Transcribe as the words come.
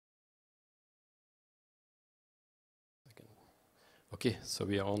Okay, so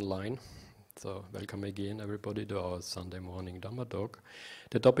we are online. So welcome again everybody to our Sunday morning Dhamma talk.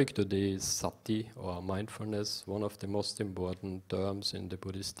 The topic today is Sati or mindfulness, one of the most important terms in the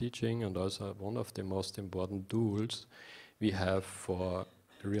Buddhist teaching and also one of the most important tools we have for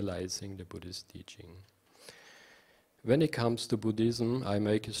realizing the Buddhist teaching. When it comes to Buddhism, I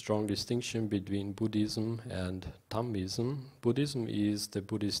make a strong distinction between Buddhism and Dhammism. Buddhism is the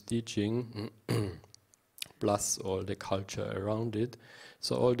Buddhist teaching plus all the culture around it.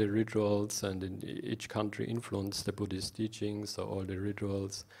 So all the rituals, and in each country influence the Buddhist teachings, so all the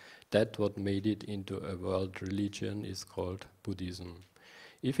rituals, that what made it into a world religion is called Buddhism.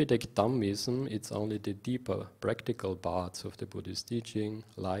 If you take Dhammism, it's only the deeper practical parts of the Buddhist teaching,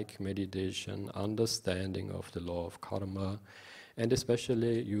 like meditation, understanding of the law of karma, and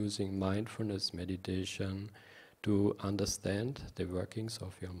especially using mindfulness meditation to understand the workings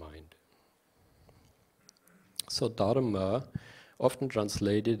of your mind. So Dharma, often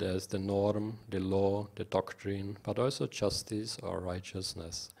translated as the norm, the law, the doctrine, but also justice or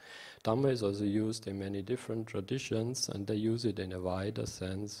righteousness. Dhamma is also used in many different traditions, and they use it in a wider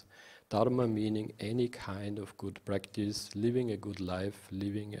sense. Dharma meaning any kind of good practice, living a good life,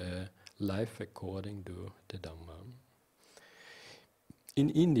 living a life according to the Dhamma.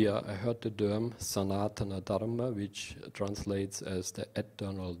 In India, I heard the term Sanatana Dharma, which translates as the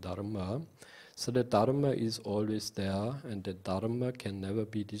eternal Dharma. So the Dharma is always there, and the Dharma can never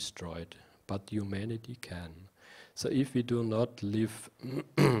be destroyed, but humanity can. So if we do not live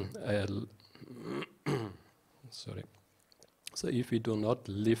if we do not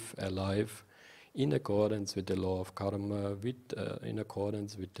live a life in accordance with the law of karma, in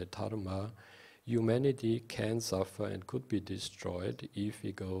accordance with the dharma, humanity can suffer and could be destroyed if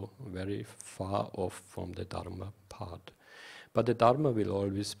we go very far off from the dharma path. But the Dharma will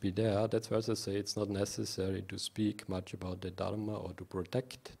always be there. That's why I say it's not necessary to speak much about the Dharma or to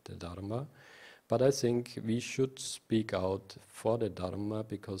protect the Dharma. But I think we should speak out for the Dharma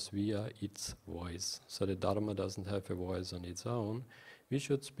because we are its voice. So the Dharma doesn't have a voice on its own. We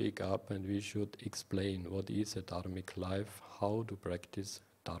should speak up and we should explain what is a dharmic life, how to practice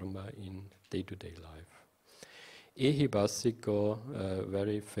Dharma in day-to-day life. Ehibasiko, a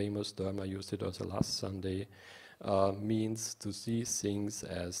very famous term, I used it also last Sunday, means to see things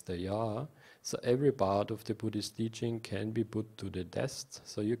as they are. So every part of the Buddhist teaching can be put to the test,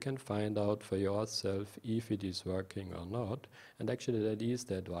 so you can find out for yourself if it is working or not. And actually that is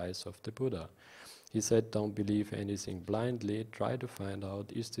the advice of the Buddha. He said, don't believe anything blindly, try to find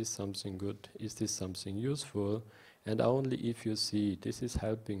out, is this something good, is this something useful, and only if you see this is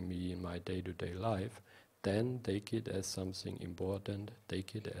helping me in my day-to-day life, then take it as something important,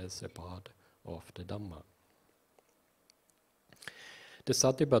 take it as a part of the Dhamma. The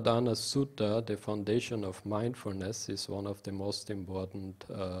Satipatthana Sutta, the foundation of mindfulness, is one of the most important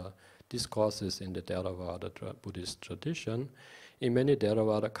discourses in the Theravada Buddhist tradition. In many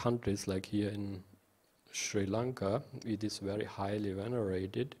Theravada countries, like here in Sri Lanka, it is very highly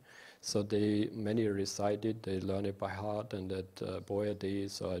venerated. So many recite it, they learn it by heart, and at Boya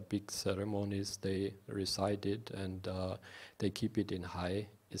days or at big ceremonies they recite it, and they keep it in high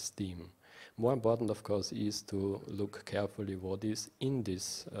esteem. More important, of course, is to look carefully what is in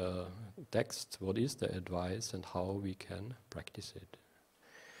this text, what is the advice, and how we can practice it.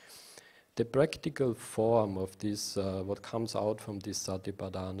 The practical form of this, what comes out from this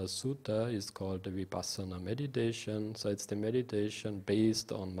Satipatthana Sutta, is called the Vipassana meditation. So it's the meditation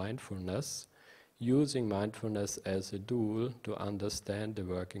based on mindfulness, using mindfulness as a tool to understand the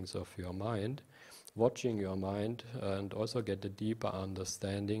workings of your mind, watching your mind, and also get a deeper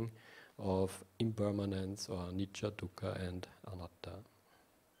understanding of impermanence or anicca, dukkha and anatta.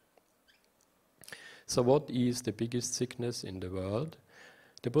 So what is the biggest sickness in the world?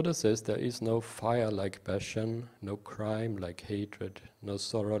 The Buddha says there is no fire like passion, no crime like hatred, no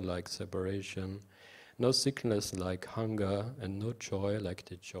sorrow like separation, no sickness like hunger, and no joy like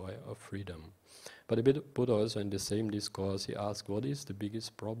the joy of freedom. But the Buddha also in the same discourse, he asked, what is the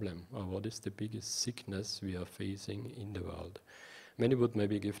biggest problem, or what is the biggest sickness we are facing in the world? Many would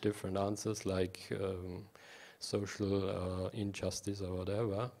maybe give different answers like social injustice or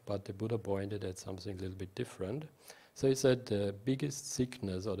whatever, but the Buddha pointed at something a little bit different. So he said the biggest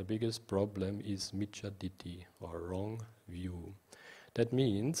sickness or the biggest problem is miccha ditthi, or wrong view. That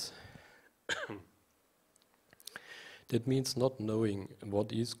means not knowing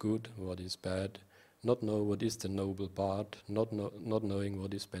what is good, what is bad, not know what is the noble part, not knowing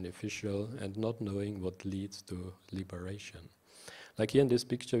what is beneficial, and not knowing what leads to liberation. Like here in this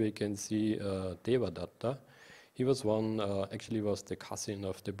picture we can see Devadatta. He was actually was the cousin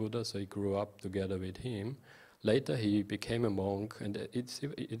of the Buddha, so he grew up together with him. Later he became a monk, and it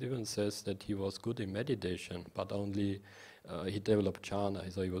even says that he was good in meditation, but only he developed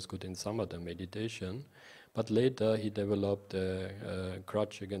jhana, so he was good in samatha meditation. But later he developed a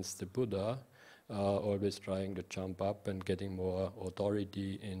grudge against the Buddha, always trying to jump up and getting more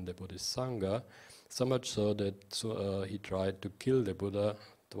authority in the Buddhist Sangha, so much so that he tried to kill the Buddha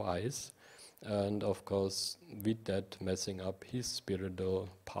twice, and of course with that messing up his spiritual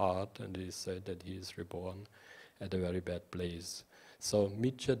part, and he said that he is reborn at a very bad place. So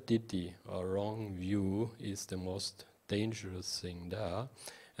miccha ditti, or wrong view, is the most dangerous thing there.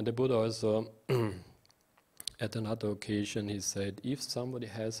 And the Buddha also, at another occasion, he said, if somebody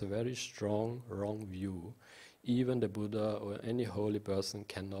has a very strong wrong view, even the Buddha or any holy person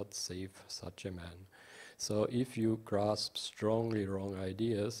cannot save such a man. So if you grasp strongly wrong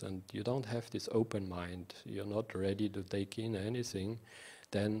ideas and you don't have this open mind, you're not ready to take in anything,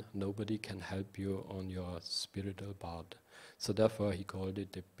 then nobody can help you on your spiritual path. So therefore he called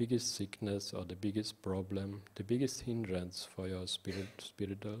it the biggest sickness or the biggest problem, the biggest hindrance for your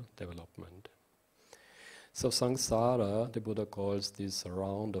spiritual development. So samsara, the Buddha calls this a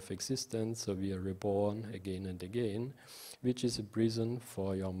round of existence, so we are reborn again and again, which is a prison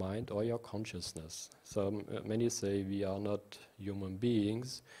for your mind or your consciousness. So many say we are not human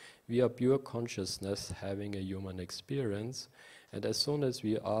beings, we are pure consciousness having a human experience, and as soon as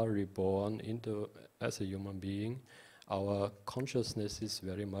we are reborn as a human being, our consciousness is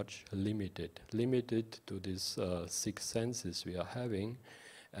very much limited to these six senses we are having.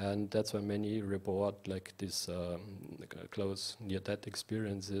 And that's why many report like this close near-death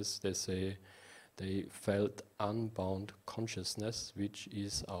experiences. They say they felt unbound consciousness, which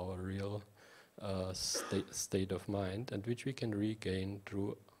is our real state of mind, and which we can regain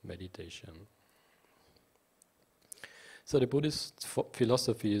through meditation. So the Buddhist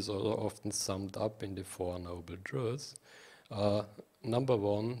philosophy is often summed up in the Four Noble Truths. Number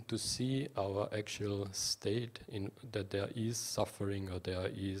one, to see our actual state, in that there is suffering or there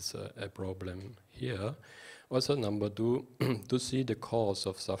is a problem here. Also number two, to see the cause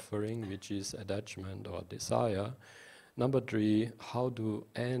of suffering, which is attachment or desire. Number three, how to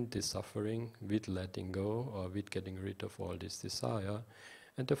end the suffering with letting go or with getting rid of all this desire.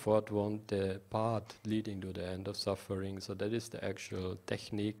 And the fourth one, the path leading to the end of suffering. So that is the actual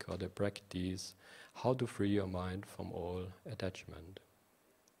technique or the practice, how to free your mind from all attachment.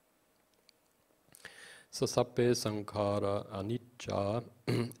 So sabbe sankhara anicca,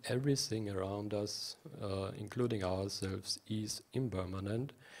 everything around us, including ourselves, is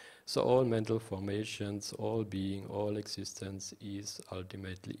impermanent. So all mental formations, all being, all existence is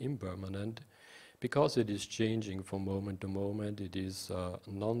ultimately impermanent. Because it is changing from moment to moment, it is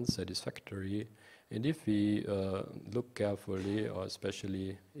non-satisfactory. And if we look carefully, or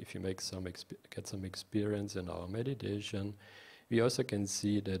especially if you make get some experience in our meditation, we also can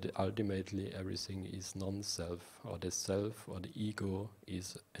see that ultimately everything is non-self, or the self or the ego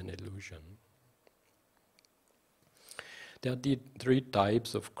is an illusion. There are three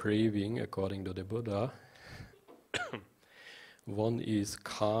types of craving according to the Buddha. One is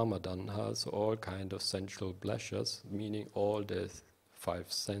kama tanha, so all kind of sensual pleasures, meaning all the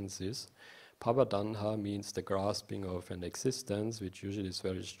five senses. Bhava tanha means the grasping of an existence, which usually is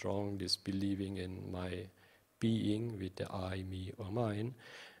very strong, this believing in my being with the I, me or mine.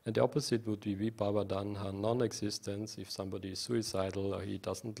 And the opposite would be vibhava tanha, non-existence. If somebody is suicidal or he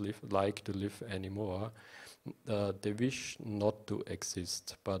doesn't like to live anymore, the wish not to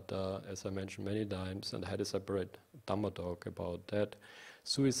exist. But as I mentioned many times, and I had a separate Dhamma talk about that,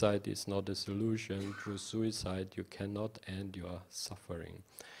 suicide is not a solution. Through suicide you cannot end your suffering.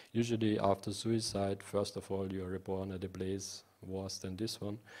 Usually after suicide, first of all, you are reborn at a place worse than this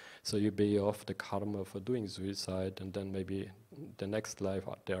one. So you pay off the karma for doing suicide, and then maybe the next life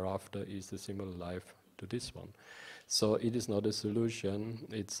thereafter is a similar life to this one. So it is not a solution,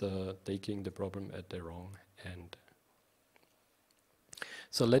 it's taking the problem at the wrong end.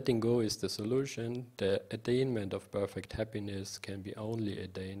 So letting go is the solution. The attainment of perfect happiness can be only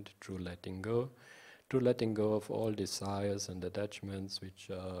attained through letting go of all desires and attachments, which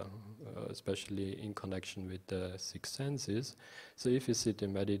are especially in connection with the six senses. So if you sit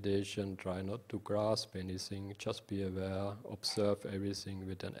in meditation, try not to grasp anything, just be aware, observe everything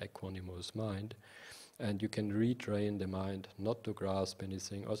with an equanimous mind. And you can retrain the mind not to grasp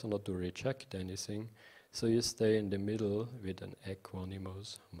anything, also not to reject anything, so you stay in the middle with an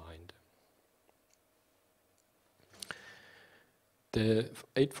equanimous mind. The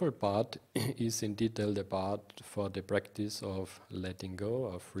Eightfold Path is in detail the path for the practice of letting go,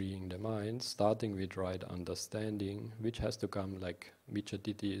 of freeing the mind, starting with right understanding, which has to come like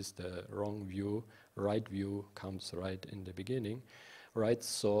Michatiti is the wrong view, right view comes right in the beginning. Right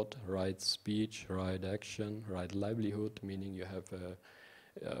thought, right speech, right action, right livelihood, meaning you have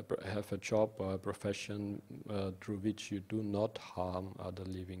a job or a profession through which you do not harm other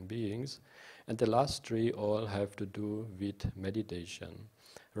living beings. And the last three all have to do with meditation.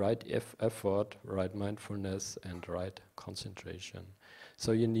 Right effort, right mindfulness, and right concentration.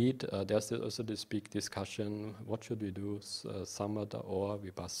 So you need, there's also this big discussion, what should we do, samatha or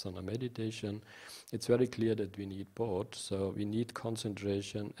vipassana meditation? It's very clear that we need both. So we need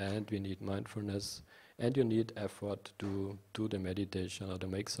concentration and we need mindfulness, and you need effort to do the meditation or to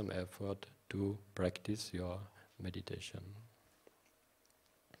make some effort to practice your meditation.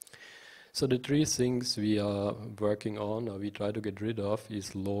 So the three things we are working on or we try to get rid of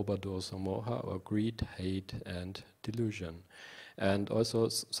is lobha, dosa, moha, or greed, hate, and delusion. And also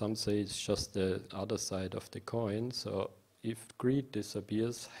some say it's just the other side of the coin. So if greed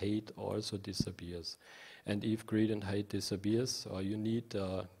disappears, hate also disappears. And if greed and hate disappears, or you need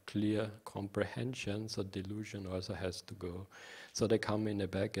a clear comprehension, so delusion also has to go. So they come in a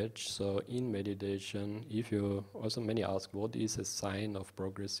package. So in meditation, if you, also many ask, what is a sign of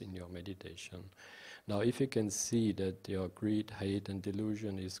progress in your meditation? Now, if you can see that your greed, hate, and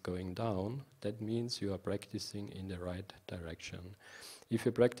delusion is going down, that means you are practicing in the right direction. If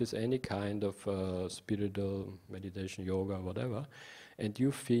you practice any kind of spiritual meditation, yoga, whatever, and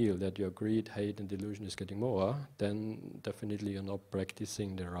you feel that your greed, hate, and delusion is getting more, then definitely you're not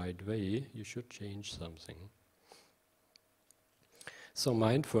practicing the right way. You should change something. So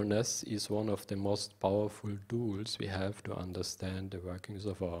mindfulness is one of the most powerful tools we have to understand the workings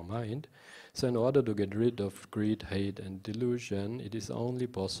of our mind. So in order to get rid of greed, hate, and delusion, it is only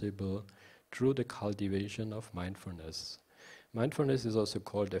possible through the cultivation of mindfulness. Mindfulness is also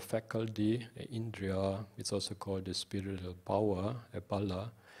called a faculty, a indriya. It's also called a spiritual power, a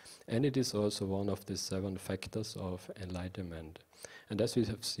bala, and it is also one of the 7 factors of enlightenment. And as we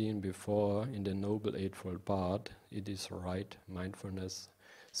have seen before in the Noble Eightfold Path, it is right mindfulness,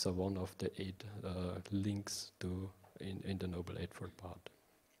 so one of the 8 links to in the Noble Eightfold Path.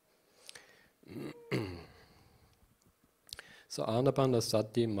 So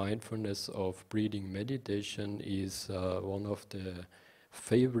Anapanasati, mindfulness of breathing meditation, is one of the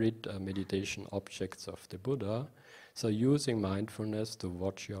favorite meditation objects of the Buddha. So using mindfulness to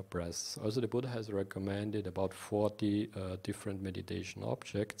watch your breath. Also the Buddha has recommended about 40 different meditation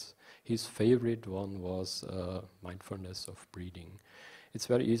objects. His favorite one was mindfulness of breathing. It's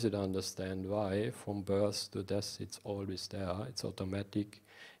very easy to understand why. From birth to death it's always there, it's automatic.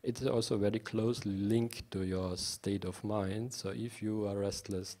 It's also very closely linked to your state of mind. So if you are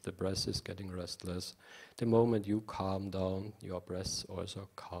restless, the breath is getting restless. The moment you calm down, your breath also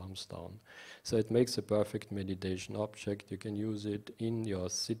calms down. So it makes a perfect meditation object. You can use it in your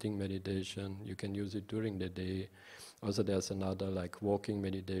sitting meditation. You can use it during the day. Also there's another like walking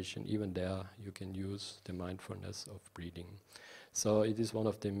meditation. Even there you can use the mindfulness of breathing. So it is one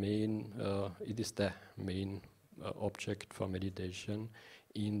of the main, it is the main object for meditation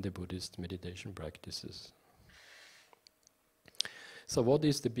in the Buddhist meditation practices. So what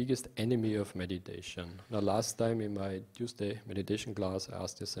is the biggest enemy of meditation? Now last time in my Tuesday meditation class I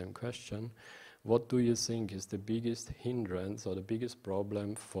asked the same question. What do you think is the biggest hindrance or the biggest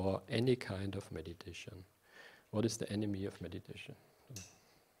problem for any kind of meditation? What is the enemy of meditation?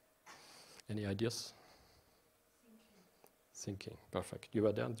 Any ideas? Thinking. Perfect. You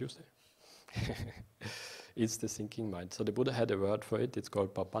were there on Tuesday? It's the thinking mind. So the Buddha had a word for it. It's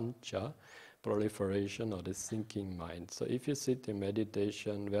called papancha, proliferation, or the thinking mind. So if you sit in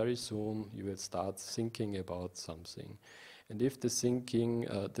meditation, very soon you will start thinking about something. And if the thinking,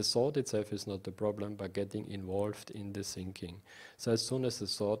 the thought itself is not the problem, but getting involved in the thinking. So as soon as the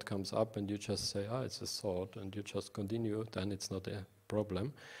thought comes up and you just say, it's a thought, and you just continue, then it's not a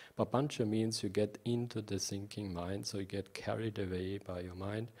problem. Papancha means you get into the thinking mind, so you get carried away by your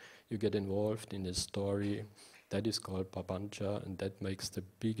mind. You get involved in a story. That is called papancha, and that makes the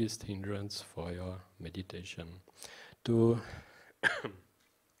biggest hindrance for your meditation. To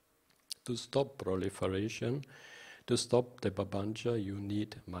stop proliferation, to stop the papancha, you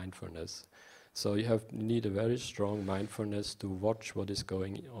need mindfulness. So you need a very strong mindfulness to watch what is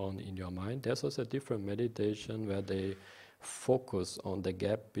going on in your mind. There's also a different meditation where they focus on the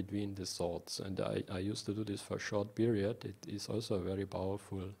gap between the thoughts. And I used to do this for a short period. It is also a very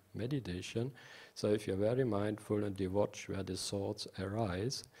powerful meditation. So if you're very mindful and you watch where the thoughts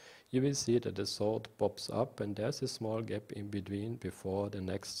arise, you will see that the thought pops up and there's a small gap in between before the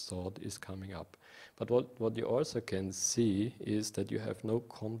next thought is coming up. But what you also can see is that you have no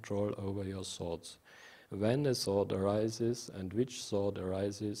control over your thoughts. When a thought arises and which thought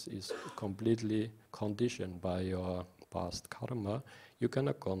arises is completely conditioned by your past karma. You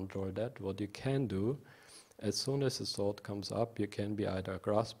cannot control that. What you can do, as soon as a thought comes up, you can be either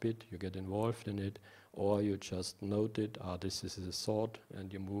grasp it, you get involved in it, or you just note it, this is a thought,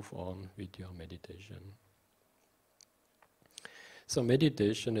 and you move on with your meditation. So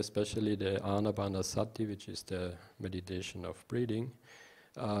meditation, especially the Anapanasati, which is the meditation of breathing,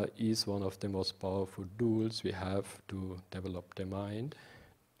 is one of the most powerful tools we have to develop the mind.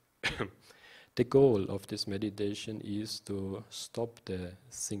 The goal of this meditation is to stop the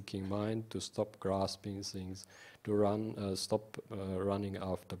thinking mind, to stop grasping things, to stop running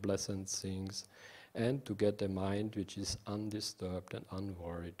after pleasant things, and to get a mind which is undisturbed and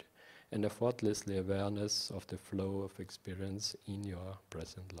unworried, and effortlessly awareness of the flow of experience in your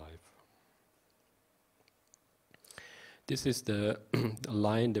present life. This is the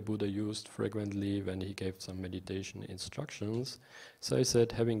line the Buddha used frequently when he gave some meditation instructions. So he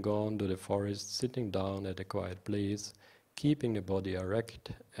said, having gone to the forest, sitting down at a quiet place, keeping the body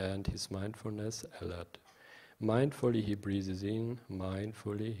erect and his mindfulness alert. Mindfully he breathes in,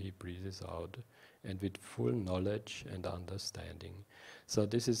 mindfully he breathes out, and with full knowledge and understanding. So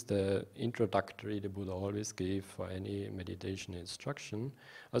this is the introductory the Buddha always gave for any meditation instruction.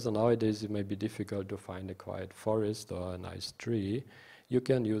 Also nowadays it may be difficult to find a quiet forest or a nice tree. You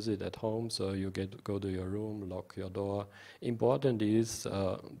can use it at home, so you go to your room, lock your door. Important is,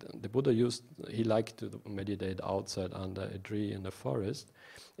 the Buddha he liked to meditate outside under a tree in the forest.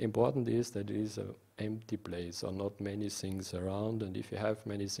 Important is that it is an empty place, or not many things around, and if you have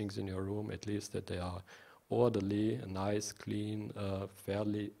many things in your room, at least that they are orderly, a nice, clean,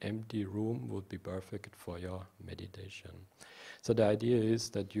 fairly empty room would be perfect for your meditation. So the idea is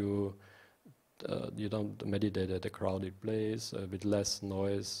that you don't meditate at a crowded place with less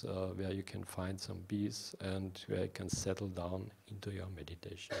noise, where you can find some peace and where you can settle down into your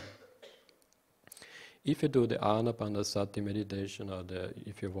meditation. If you do the Anapanasati meditation, or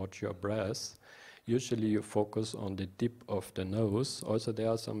if you watch your breath, usually you focus on the tip of the nose. Also there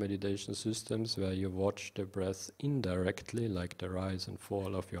are some meditation systems where you watch the breath indirectly, like the rise and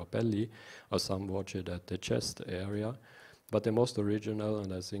fall of your belly, or some watch it at the chest area. But the most original,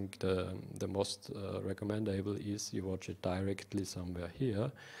 and I think the most recommendable, is you watch it directly somewhere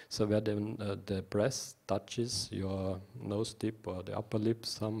here. So where the breath touches your nose tip or the upper lip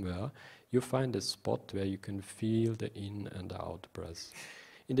somewhere, you find a spot where you can feel the in and the out breath.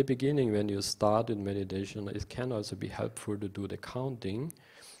 In the beginning, when you start in meditation, it can also be helpful to do the counting.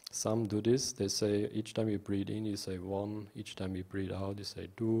 Some do this. They say each time you breathe in, you say 1. Each time you breathe out, you say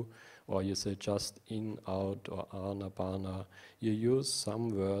 2. Or you say just in, out, or anapana. You use some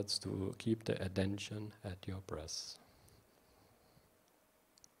words to keep the attention at your breath.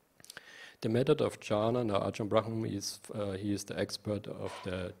 The method of jhana, now Ajahn Brahm he is the expert of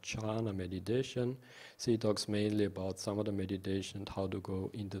the jhana meditation. So he talks mainly about some of the meditation, how to go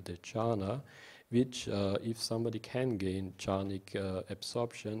into the jhana, which if somebody can gain jhanic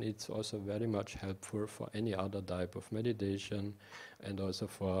absorption, it's also very much helpful for any other type of meditation and also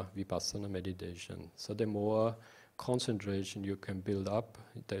for vipassana meditation. So the more concentration you can build up,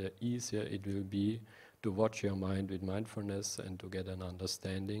 the easier it will be to watch your mind with mindfulness and to get an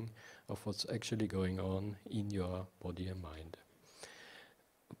understanding of what's actually going on in your body and mind.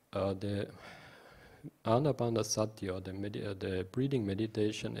 The Anapanasati, or the breathing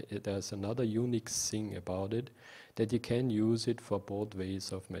meditation, there's another unique thing about it, that you can use it for both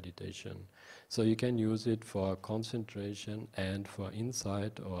ways of meditation. So you can use it for concentration and for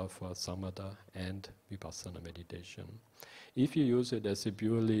insight, or for samatha and vipassana meditation. If you use it as a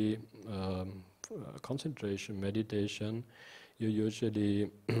purely concentration meditation, you usually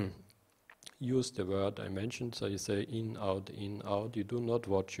use the word I mentioned, so you say in, out, you do not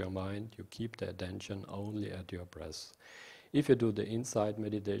watch your mind, you keep the attention only at your breath. If you do the insight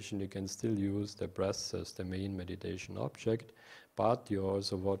meditation, you can still use the breath as the main meditation object, but you're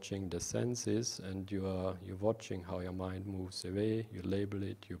also watching the senses, and you're watching how your mind moves away, you label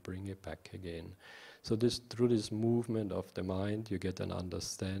it, you bring it back again. So through this movement of the mind, you get an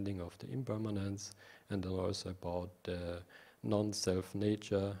understanding of the impermanence, and then also about the non-self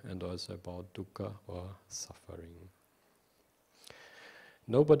nature, and also about dukkha or suffering.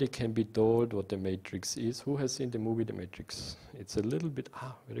 Nobody can be told what the Matrix is. Who has seen the movie The Matrix? It's a little bit,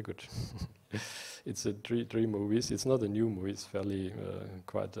 very good. It's a three movies. It's not a new movie. It's fairly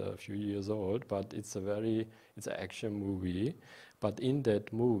quite a few years old, but it's an action movie. But in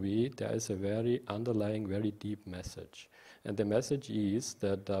that movie, there is a very underlying, very deep message. And the message is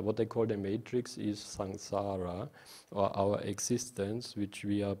that what they call the matrix is samsara, or our existence, which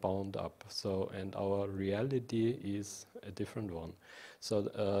we are bound up. So, and our reality is a different one. So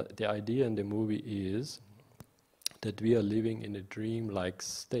the idea in the movie is that we are living in a dream-like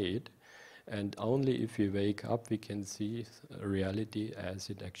state, and only if we wake up we can see reality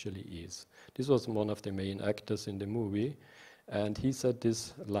as it actually is. This was one of the main actors in the movie, and he said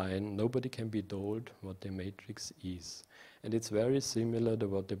this line, "Nobody can be told what the matrix is." And it's very similar to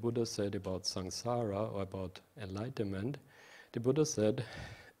what the Buddha said about samsara, or about enlightenment. The Buddha said,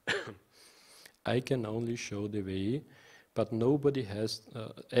 I can only show the way, but nobody has,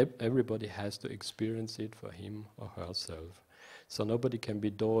 everybody has to experience it for him or herself. So nobody can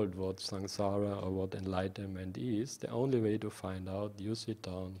be told what samsara or what enlightenment is. The only way to find out, you sit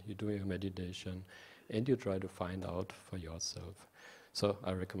down, you do your meditation, and you try to find out for yourself. So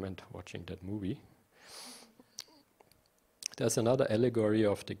I recommend watching that movie. There's another allegory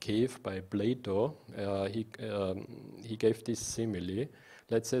of the cave by Plato. He gave this simile.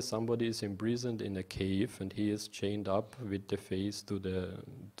 Let's say somebody is imprisoned in a cave and he is chained up with the face to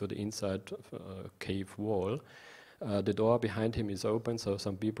the inside cave wall. The door behind him is open, so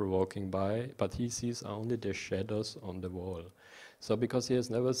some people walking by, but he sees only the shadows on the wall. So because he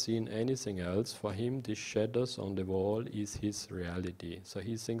has never seen anything else, for him the shadows on the wall is his reality. So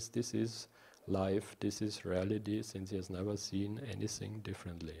he thinks this is life, this is reality, since he has never seen anything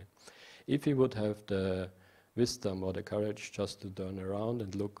differently. If he would have the wisdom or the courage just to turn around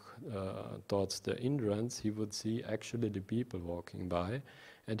and look towards the entrance, he would see actually the people walking by,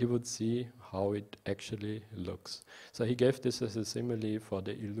 and he would see how it actually looks. So he gave this as a simile for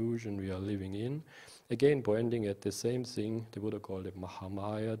the illusion we are living in. Again, pointing at the same thing, the Buddha called it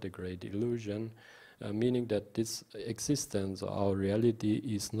Mahamaya, the great illusion, meaning that this existence or our reality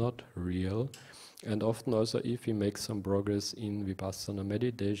is not real. And often also, if we make some progress in Vipassana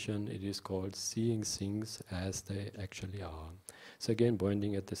meditation, it is called seeing things as they actually are. So again,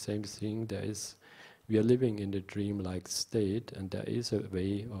 pointing at the same thing, we are living in the dream-like state, and there is a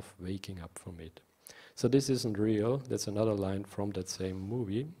way of waking up from it. So this isn't real. That's another line from that same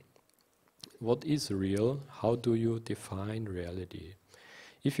movie. What is real? How do you define reality?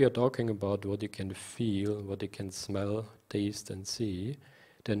 If you're talking about what you can feel, what you can smell, taste and see,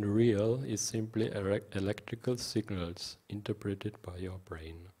 then real is simply electrical signals interpreted by your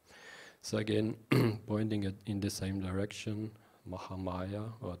brain. So again, pointing it in the same direction,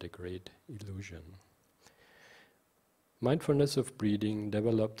 Mahamaya, or the great illusion. Mindfulness of breathing,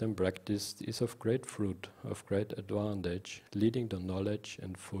 developed and practiced, is of great fruit, of great advantage, leading to knowledge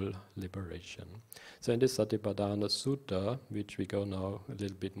and full liberation. So in the Satipatthana Sutta, which we go now a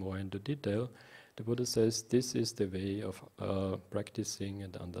little bit more into detail, the Buddha says this is the way of practicing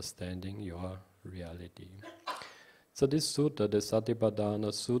and understanding your reality. So this sutta, the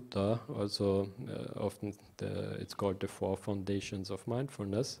Satipatthana Sutta, also often it's called the Four Foundations of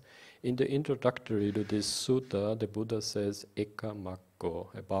Mindfulness. In the introductory to this sutta, the Buddha says Eka Makko,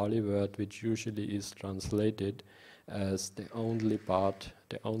 a Pali word which usually is translated as the only path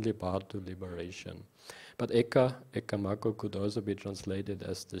to liberation. But Eka Makko could also be translated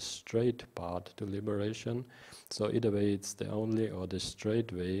as the straight path to liberation. So either way, it's the only or the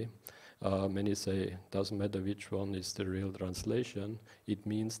straight way. Many say, doesn't matter which one is the real translation, it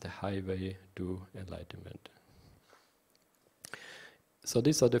means the highway to enlightenment. So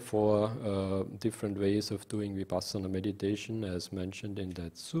these are the four different ways of doing Vipassana meditation as mentioned in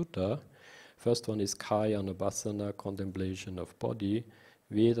that sutta. First one is Kaya-anupassana, contemplation of body,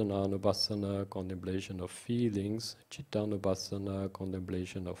 Vedana-anupassana, contemplation of feelings, Citta-anupassana,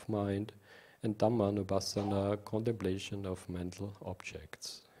 contemplation of mind, and Dhamma-anupassana, contemplation of mental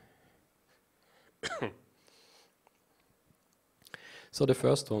objects. So the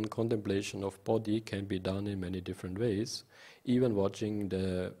first one, contemplation of body, can be done in many different ways. Even watching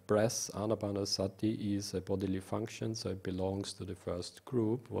the breath, anapanasati, is a bodily function, so it belongs to the first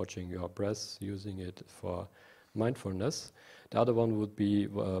group, watching your breath, using it for mindfulness. The other one would be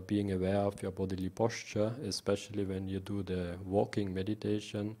being aware of your bodily posture, especially when you do the walking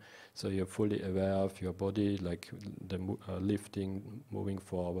meditation, so you're fully aware of your body, like the lifting, moving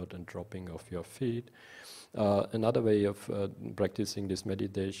forward and dropping of your feet. Another way of practicing this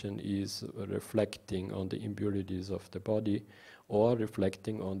meditation is reflecting on the impurities of the body, or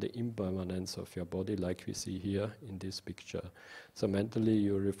reflecting on the impermanence of your body, like we see here in this picture. So mentally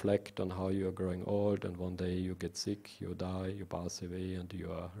you reflect on how you are growing old, and one day you get sick, you die, you pass away, and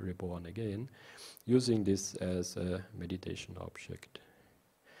you are reborn again, using this as a meditation object.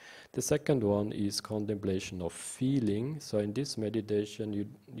 The second one is contemplation of feeling. So in this meditation,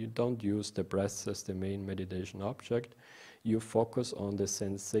 you don't use the breath as the main meditation object. You focus on the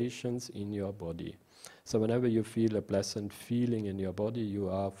sensations in your body. So whenever you feel a pleasant feeling in your body, you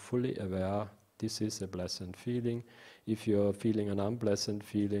are fully aware this is a pleasant feeling. If you're feeling an unpleasant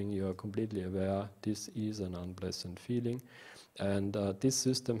feeling, you're completely aware this is an unpleasant feeling. And this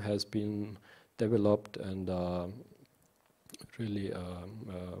system has been developed and really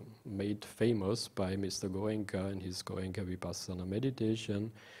made famous by Mr. Goenka and his Goenka Vipassana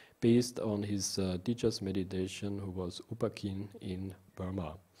meditation, based on his teacher's meditation, who was Upakin in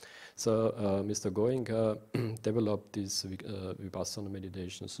Burma. So Mr. Goenka developed this Vipassana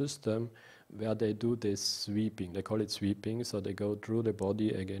meditation system where they do this sweeping. They call it sweeping, so they go through the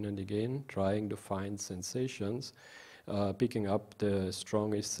body again and again, trying to find sensations, picking up the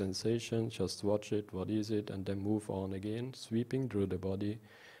strongest sensation, just watch it, what is it, and then move on again, sweeping through the body,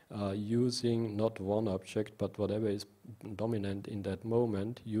 using not one object, but whatever is dominant in that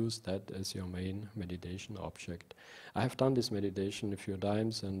moment, use that as your main meditation object. I have done this meditation a few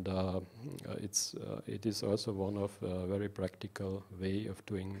times, and it is also one of a very practical way of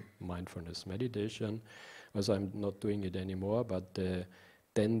doing mindfulness meditation. Also, I'm not doing it anymore, but the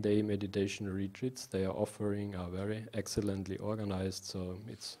 10-day meditation retreats they are offering are very excellently organized, so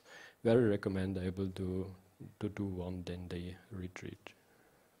it's very recommendable to do one 10-day retreat.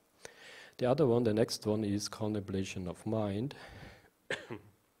 The other one, the next one, is contemplation of mind,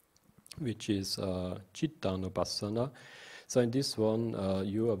 which is Chittanupassana. So in this one,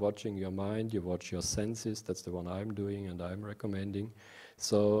 you are watching your mind, you watch your senses. That's the one I'm doing and I'm recommending.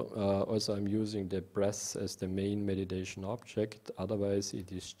 So also I'm using the breath as the main meditation object. Otherwise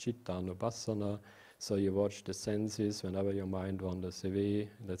it is Chittanupassana. So you watch the senses. Whenever your mind wanders away,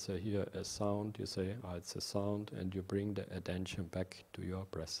 let's say hear a sound, you say, it's a sound, and you bring the attention back to your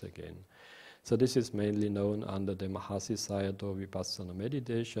breath again. So this is mainly known under the Mahasi Sayadaw Vipassana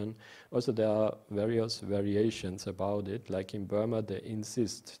meditation. Also there are various variations about it. Like in Burma, they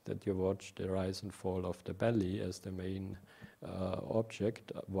insist that you watch the rise and fall of the belly as the main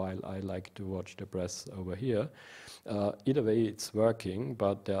object, while I like to watch the breath over here. Either way it's working,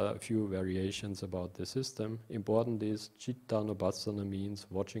 but there are a few variations about the system. Important is Chittanupassana means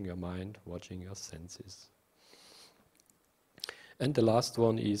watching your mind, watching your senses. And the last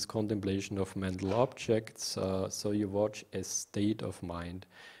one is contemplation of mental objects. So you watch a state of mind.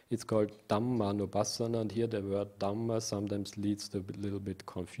 It's called Dhammanupassana, and here the word Dhamma sometimes leads to a little bit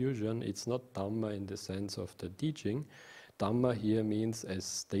confusion. It's not Dhamma in the sense of the teaching. Dhamma here means a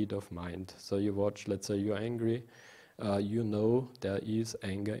state of mind. So you watch, let's say you're angry, you know there is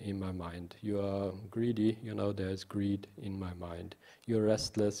anger in my mind. You are greedy, you know there is greed in my mind. You're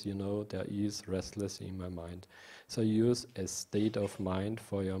restless, you know there is restless in my mind. So use a state of mind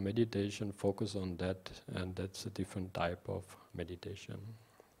for your meditation, focus on that, and that's a different type of meditation.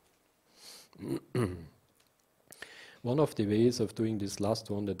 One of the ways of doing this last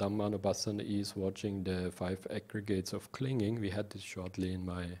one, the Dhammanupassana, is watching the 5 aggregates of clinging. We had this shortly in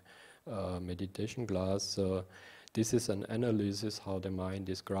my meditation class. So this is an analysis how the mind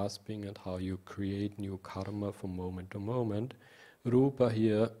is grasping and how you create new karma from moment to moment. Rupa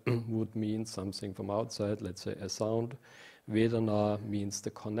here would mean something from outside, let's say a sound. Vedana means the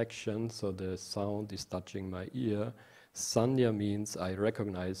connection, so the sound is touching my ear. Sanya means I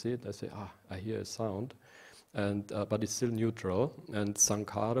recognize it, I say, I hear a sound, and but it's still neutral. And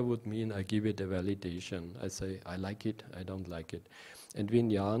Sankhara would mean I give it a validation. I say, I like it, I don't like it. And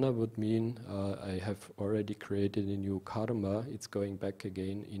Vijnana would mean I have already created a new karma, it's going back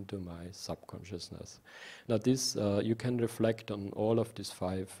again into my subconsciousness. Now this, you can reflect on all of these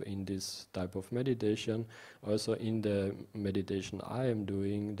 5 in this type of meditation. Also in the meditation I am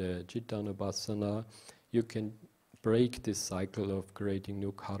doing, the Chittanupassana, you can break this cycle of creating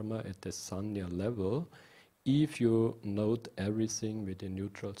new karma at the sanya level if you note everything with a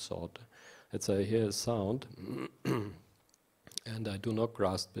neutral thought. Let's say I hear a sound, and I do not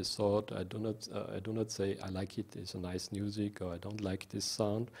grasp this thought. I do not say I like it, it's a nice music, or I don't like this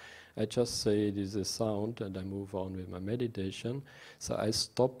sound. I just say it is a sound, and I move on with my meditation. So I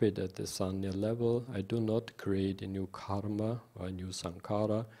stop it at the sanya level. I do not create a new karma or a new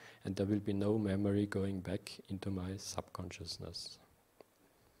sankhara, and there will be no memory going back into my subconsciousness.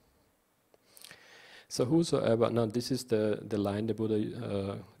 So whosoever, now this is the line the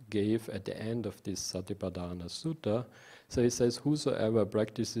Buddha gave at the end of this Satipatthana Sutta. So he says, whosoever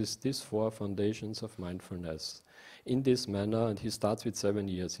practices these 4 foundations of mindfulness in this manner, and he starts with 7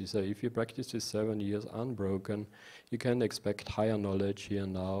 years. He says, if you practice this 7 years unbroken, you can expect higher knowledge here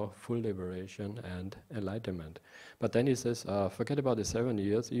now, full liberation and enlightenment. But then he says, forget about the 7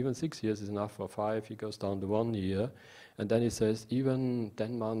 years, even 6 years is enough for 5, he goes down to 1 year. And then he says, even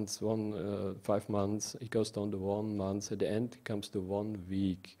 10 months, 5 months, he goes down to 1 month, at the end it comes to 1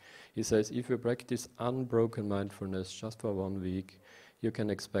 week. He says, if you practice unbroken mindfulness just for 1 week, you can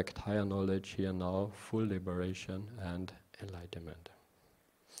expect higher knowledge here now, full liberation and enlightenment.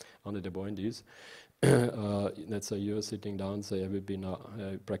 Only the point is, let's say you're sitting down, say I will be now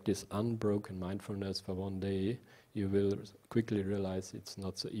practice unbroken mindfulness for 1 day, you will quickly realize it's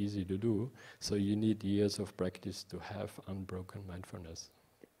not so easy to do, so you need years of practice to have unbroken mindfulness.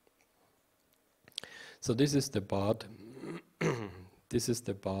 So this is the part this is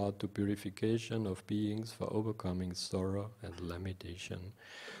the path to purification of beings for overcoming sorrow and limitation.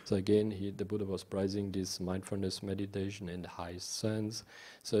 So again, the Buddha was prizing this mindfulness meditation in the highest sense.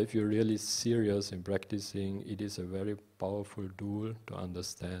 So if you're really serious in practicing, it is a very powerful tool to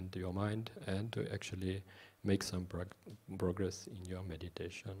understand your mind and to actually make some progress in your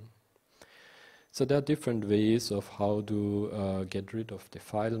meditation. So there are different ways of how to get rid of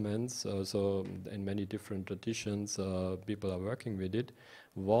defilements. So in many different traditions, people are working with it.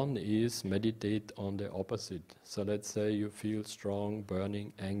 One is meditate on the opposite. So let's say you feel strong,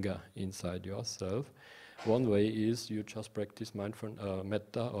 burning anger inside yourself. One way is you just practice mindful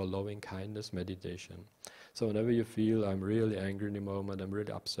metta or loving kindness meditation. So whenever you feel I'm really angry in the moment, I'm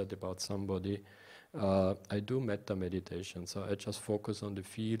really upset about somebody, I do metta meditation, so I just focus on the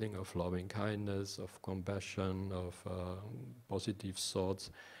feeling of loving kindness, of compassion, of positive thoughts,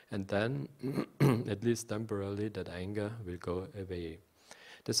 and then, at least temporarily, that anger will go away.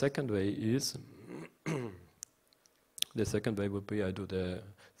 The second way is, the second way would be I do the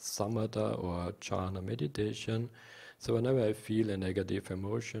samatha or jhana meditation. So whenever I feel a negative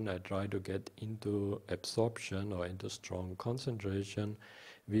emotion, I try to get into absorption or into strong concentration,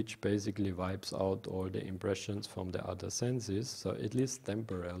 which basically wipes out all the impressions from the other senses. So at least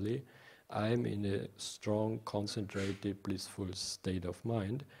temporarily, I'm in a strong, concentrated, blissful state of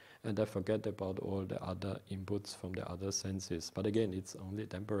mind, and I forget about all the other inputs from the other senses. But again, it's only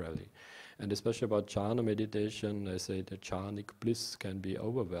temporarily. And especially about jhana meditation, I say the jhanic bliss can be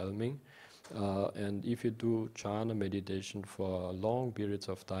overwhelming. And if you do jhana meditation for long periods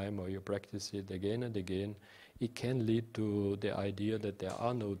of time, or you practice it again and again, it can lead to the idea that there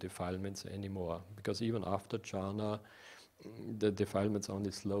are no defilements anymore. Because even after jhana, the defilements only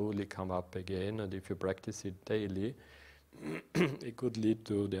slowly come up again, and if you practice it daily, it could lead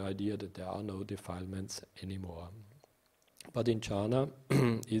to the idea that there are no defilements anymore. But in jhana,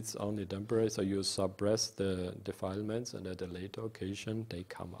 it's only temporary, so you suppress the defilements, and at a later occasion, they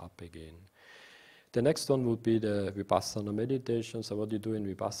come up again. The next one would be the vipassana meditation. So what you do in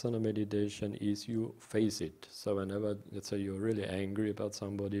vipassana meditation is you face it. So whenever, let's say you're really angry about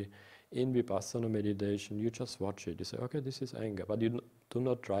somebody, in vipassana meditation, you just watch it. You say, okay, this is anger, but you do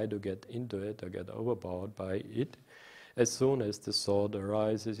not try to get into it or get overpowered by it. As soon as the thought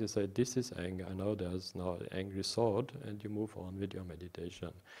arises, you say, this is anger. I know there's now an angry thought, and you move on with your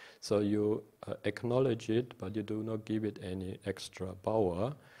meditation. So you acknowledge it, but you do not give it any extra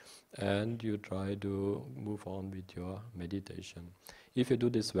power, and you try to move on with your meditation. If you do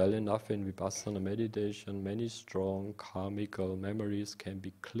this well enough in vipassana meditation, many strong karmical memories can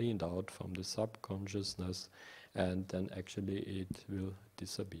be cleaned out from the subconsciousness, and then actually it will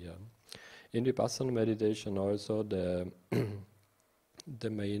disappear. In vipassana meditation also, the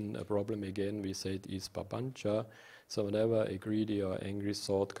main problem again, we said, is papancha. So whenever a greedy or angry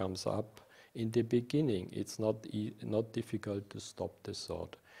thought comes up, in the beginning it's not difficult to stop the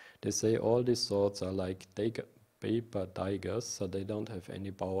thought. They say all these thoughts are like paper tigers, so they don't have any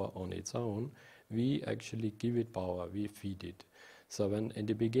power on its own. We actually give it power, we feed it. So when in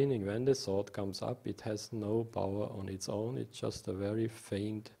the beginning, when the thought comes up, it has no power on its own. It's just a very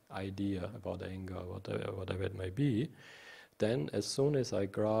faint idea about anger, whatever it may be. Then as soon as I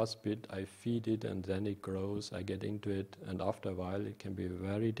grasp it, I feed it, and then it grows, I get into it, and after a while it can be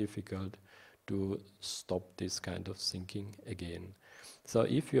very difficult to stop this kind of thinking again. So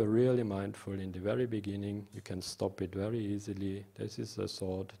if you're really mindful in the very beginning, you can stop it very easily. This is a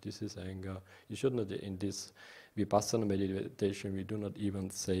thought, this is anger. You should not, in this vipassana meditation, we do not even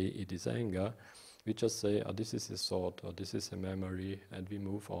say it is anger. We just say, oh, this is a thought, or this is a memory, and we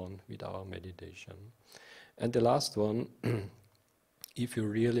move on with our meditation. And the last one, if you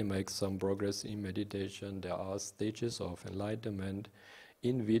really make some progress in meditation, there are stages of enlightenment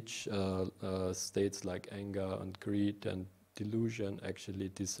in which states like anger and greed and delusion actually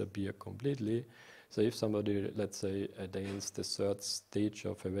disappear completely. So if somebody, let's say, attains the third stage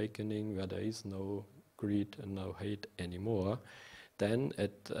of awakening where there is no greed and no hate anymore, then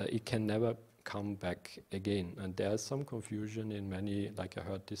it can never come back again. And there's some confusion in many, like I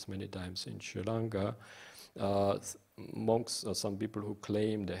heard this many times in Sri Lanka, monks or some people who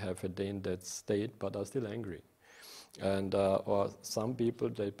claim they have attained that state but are still angry. And or some people,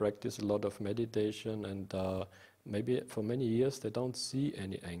 they practice a lot of meditation and maybe for many years they don't see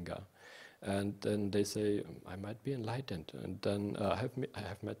any anger. And then they say, I might be enlightened. And then I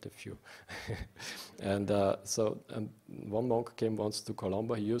have met a few. And so one monk came once to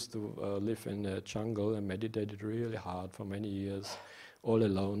Colombo. He used to live in a jungle and meditated really hard for many years, all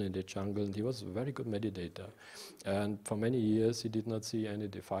alone in the jungle. And he was a very good meditator. And for many years he did not see any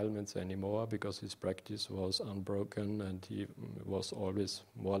defilements anymore because his practice was unbroken and he was always,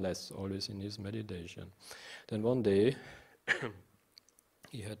 more or less, always in his meditation. Then one day,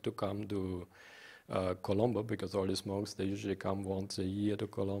 he had to come to Colombo because all these monks, they usually come once a year to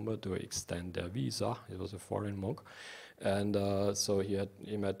Colombo to extend their visa. He was a foreign monk. And so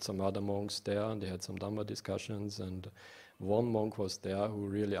he met some other monks there and they had some Dhamma discussions, and one monk was there who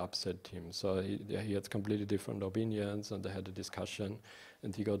really upset him. So he had completely different opinions and they had a discussion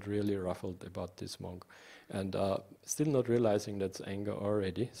and he got really ruffled about this monk. And still not realizing that's anger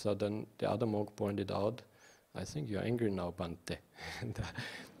already. So then the other monk pointed out, I think you're angry now, Bante.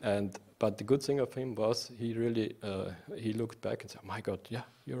 But the good thing of him was he really, he looked back and said, my God, yeah,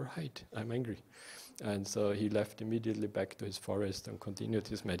 you're right, I'm angry. And so he left immediately back to his forest and continued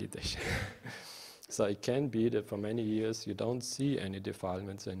his meditation. So it can be that for many years you don't see any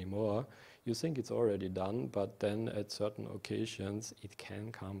defilements anymore. You think it's already done, but then at certain occasions it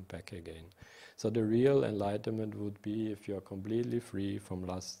can come back again. So the real enlightenment would be if you're completely free from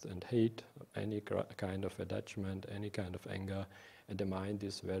lust and hate, any kind of attachment, any kind of anger, and the mind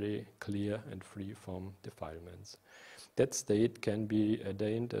is very clear and free from defilements. That state can be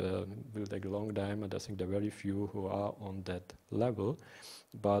attained, will take a long time, and I think there are very few who are on that level,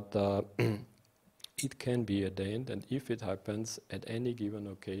 but it can be attained, and if it happens at any given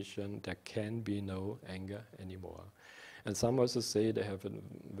occasion, there can be no anger anymore. And some also say they have a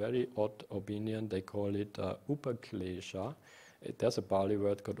very odd opinion. They call it upaklesha. There's a Pali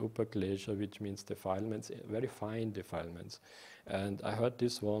word called upaklesha, which means defilements, very fine defilements. And I heard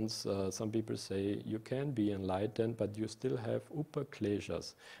this once, some people say, you can be enlightened, but you still have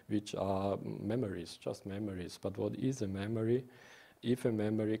upakleshas, which are memories, just memories. But what is a memory? If a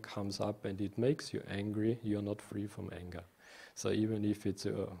memory comes up and it makes you angry, you're not free from anger. So even if it's,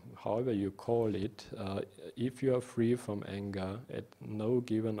 however you call it, if you are free from anger, at no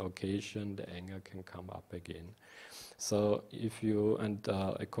given occasion the anger can come up again. So if you, and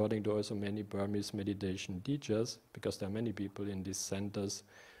according to also many Burmese meditation teachers, because there are many people in these centers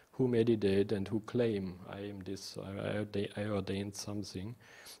who meditate and who claim, I am this, I ordained something.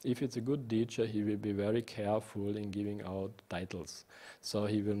 If it's a good teacher, he will be very careful in giving out titles. So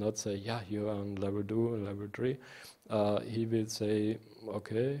he will not say, yeah, you are on level 2 or level 3. He will say,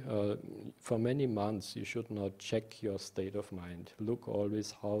 okay, for many months you should not check your state of mind. Look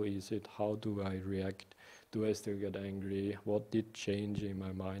always, how is it, how do I react, do I still get angry, what did change in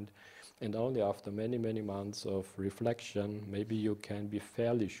my mind? And only after many, many months of reflection, maybe you can be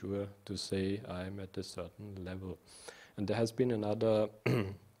fairly sure to say, I'm at a certain level. And there has been another,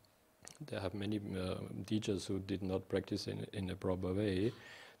 there have many teachers who did not practice in a proper way.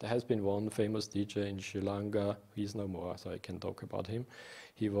 There has been one famous teacher in Sri Lanka, he's no more, so I can talk about him.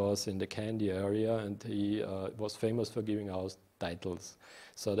 He was in the Kandy area and he was famous for giving out titles.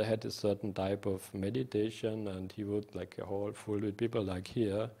 So they had a certain type of meditation and he would, like a hall full with people like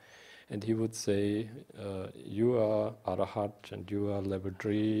here, and he would say, you are Arahat and you are level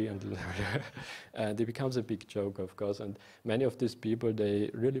 3 and it becomes a big joke, of course, and many of these people,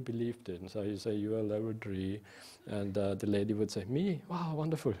 they really believed it. And so you say, you are level 3, and the lady would say, me? Wow,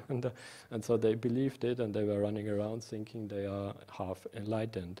 wonderful. And so they believed it and they were running around thinking they are half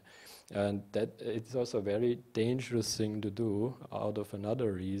enlightened. And that it's also a very dangerous thing to do out of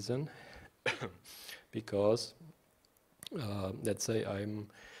another reason, because let's say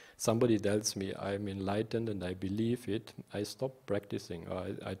somebody tells me I'm enlightened and I believe it, I stop practicing, or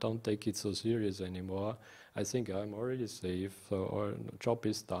I don't take it so serious anymore. I think I'm already safe, so our job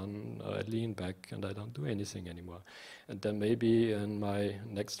is done, I lean back and I don't do anything anymore. And then maybe in my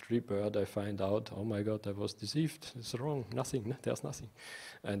next rebirth I find out, oh my God, I was deceived, it's wrong, nothing, there's nothing.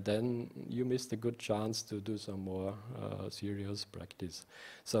 And then you missed a good chance to do some more serious practice.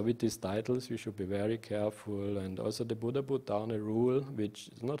 So with these titles we should be very careful, and also the Buddha put down a rule which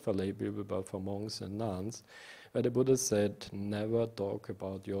is not for lay people but for monks and nuns, where the Buddha said, never talk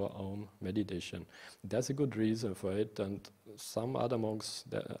about your own meditation. There's a good reason for it, and some other monks,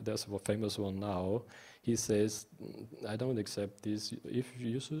 there's a famous one now, he says, I don't accept this. If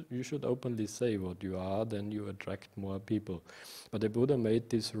you should openly say what you are, then you attract more people. But the Buddha made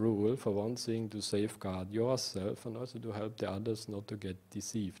this rule, for one thing, to safeguard yourself and also to help the others not to get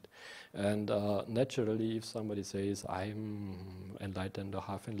deceived. And naturally, if somebody says, I'm enlightened or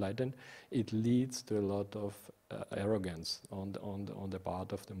half enlightened, it leads to a lot of arrogance on the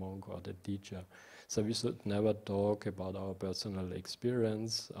part of the monk or the teacher. So we should never talk about our personal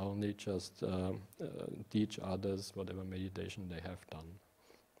experience, only just teach others whatever meditation they have done.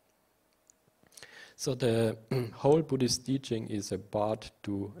 So the whole Buddhist teaching is a path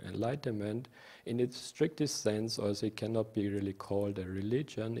to enlightenment. In its strictest sense, also it cannot be really called a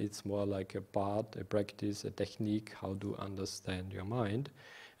religion. It's more like a path, a practice, a technique, how to understand your mind.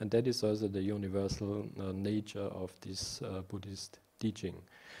 And that is also the universal nature of this Buddhist teaching.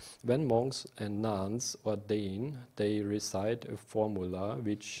 When monks and nuns ordain, they recite a formula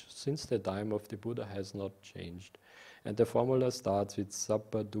which, since the time of the Buddha, has not changed. And the formula starts with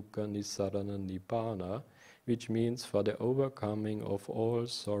Sabba Dukkha Nissarana Nibbana, which means for the overcoming of all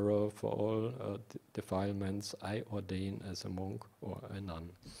sorrow, for all defilements, I ordain as a monk or a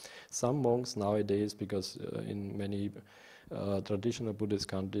nun. Some monks nowadays, because in many traditional Buddhist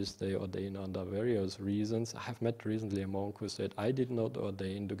countries, they ordain under various reasons. I have met recently a monk who said, I did not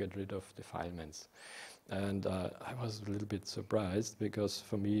ordain to get rid of defilements. And I was a little bit surprised, because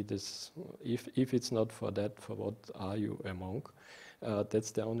for me, this, if it's not for that, for what are you a monk?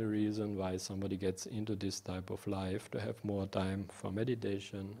 That's the only reason why somebody gets into this type of life, to have more time for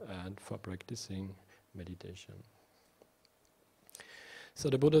meditation and for practicing meditation. So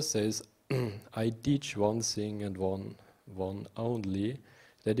the Buddha says, I teach one thing and one only,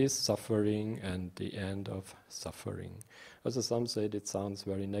 that is suffering and the end of suffering. Also some say it sounds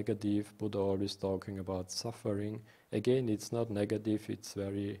very negative, Buddha always talking about suffering. Again, it's not negative, it's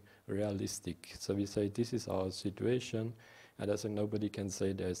very realistic. So we say this is our situation, and I think nobody can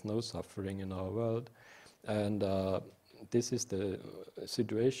say there is no suffering in our world. And this is the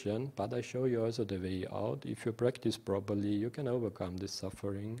situation, but I show you also the way out. If you practice properly, you can overcome this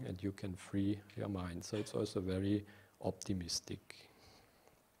suffering and you can free your mind. So it's also very optimistic.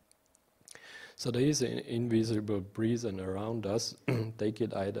 So there is an invisible prison around us. Take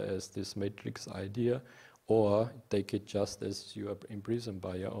it either as this matrix idea, or take it just as you are imprisoned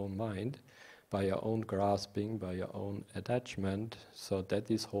by your own mind, by your own grasping, by your own attachment. So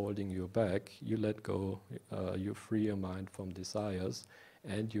that is holding you back. You let go, you free your mind from desires,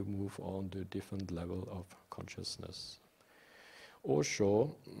 and you move on to a different level of consciousness.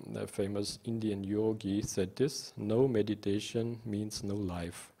 Osho, the famous Indian yogi, said this: no meditation means no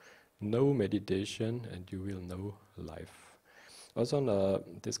life. No meditation and you will know life. Also,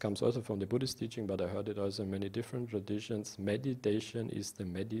 this comes also from the Buddhist teaching, but I heard it also in many different traditions. Meditation is the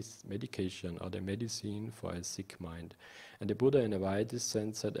medication or the medicine for a sick mind. And the Buddha, in a widest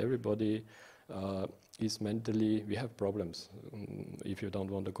sense, said everybody is mentally, we have problems, if you don't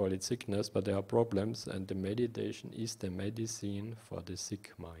want to call it sickness, but there are problems, and the meditation is the medicine for the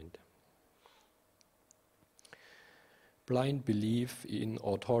sick mind. Blind belief in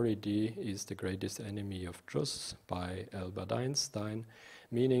authority is the greatest enemy of truth, by Albert Einstein,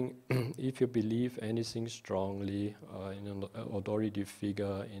 meaning if you believe anything strongly in an authority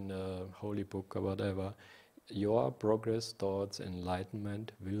figure, in a holy book or whatever, your progress towards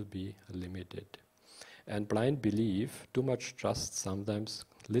enlightenment will be limited. And blind belief, too much trust sometimes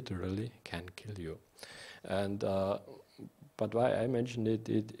literally can kill you. And but why I mentioned it,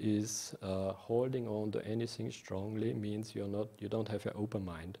 it is holding on to anything strongly means you don't have an open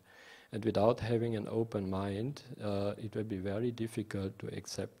mind. And without having an open mind, it will be very difficult to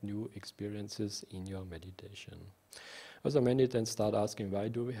accept new experiences in your meditation. Also many then start asking, why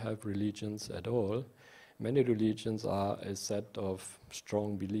do we have religions at all? Many religions are a set of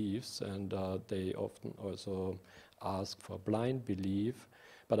strong beliefs, and they often also ask for blind belief.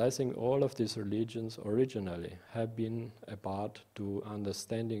 But I think all of these religions originally have been a part to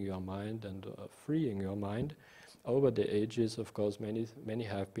understanding your mind and freeing your mind. Over the ages, of course, many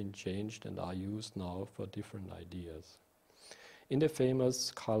have been changed and are used now for different ideas. In the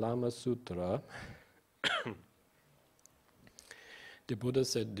famous Kalama Sutra, The Buddha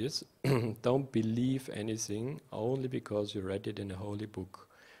said this: don't believe anything only because you read it in a holy book,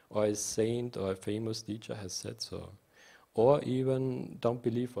 or a saint or a famous teacher has said so. Or even don't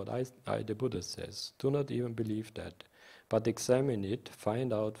believe what the Buddha says. Do not even believe that. But examine it,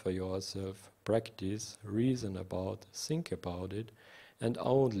 find out for yourself, practice, reason about, think about it, and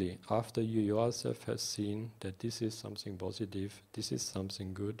only after you yourself have seen that this is something positive, this is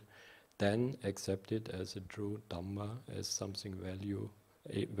something good, then accept it as a true Dhamma, as something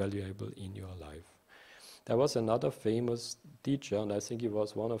valuable in your life. There was another famous teacher, and I think he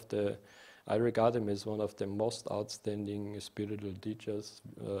was I regard him as one of the most outstanding spiritual teachers.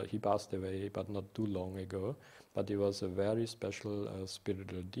 He passed away, but not too long ago. But he was a very special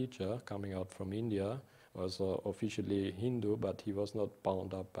spiritual teacher coming out from India, also officially Hindu, but he was not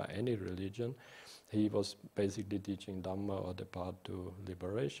bound up by any religion. He was basically teaching Dhamma, or the path to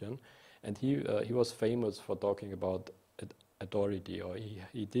liberation. And he was famous for talking about authority, or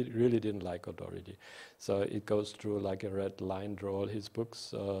he really didn't like authority. So it goes through like a red line through all his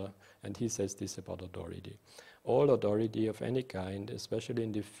books, and he says this about authority. All authority of any kind, especially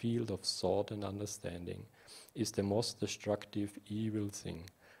in the field of thought and understanding, is the most destructive evil thing.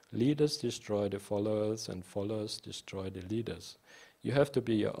 Leaders destroy the followers, and followers destroy the leaders. You have to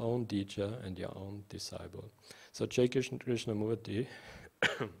be your own teacher and your own disciple. So J. Krishnamurti,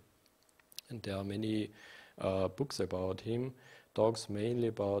 and there are many books about him, talks mainly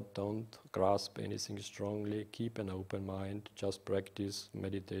about don't grasp anything strongly, keep an open mind, just practice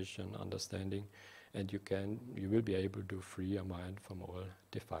meditation, understanding, and you will be able to free your mind from all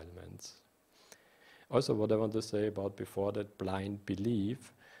defilements. Also, what I want to say about before that blind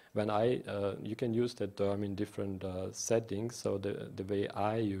belief, you can use that term in different settings. So the way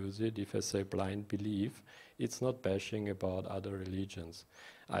I use it, if I say blind belief, it's not bashing about other religions.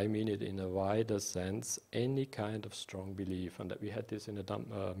 I mean it in a wider sense, any kind of strong belief. And we had this in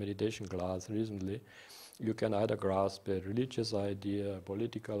a meditation class recently. You can either grasp a religious idea, a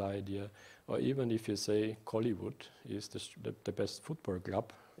political idea, or even if you say Hollywood is the best football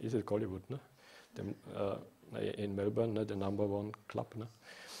club. Is it Hollywood? No? In Melbourne, the #1 club.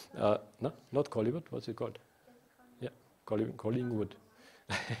 No? No, not Hollywood. What's it called? Yeah, Collingwood.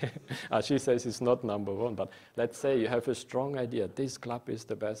 She says it's not #1, but let's say you have a strong idea. This club is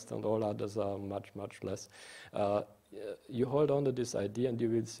the best, and all others are much, much less. You hold on to this idea, and you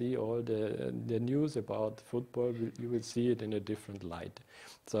will see all the news about football. You will see it in a different light.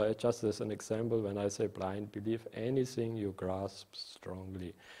 So just as an example, when I say blind belief, anything you grasp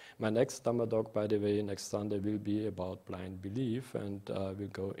strongly. My next Dhamma talk, by the way, next Sunday will be about blind belief, and we'll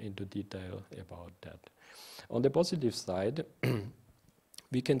go into detail about that. On the positive side,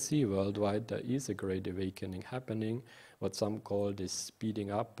 we can see worldwide there is a great awakening happening, what some call this speeding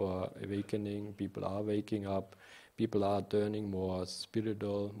up or awakening. People are waking up, people are turning more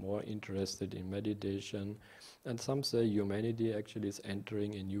spiritual, more interested in meditation, and some say humanity actually is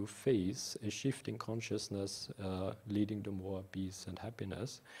entering a new phase, a shift in consciousness leading to more peace and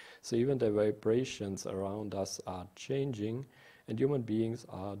happiness. So even the vibrations around us are changing, and human beings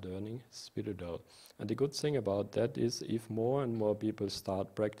are turning spiritual. And the good thing about that is if more and more people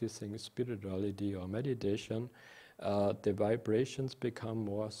start practicing spirituality or meditation, the vibrations become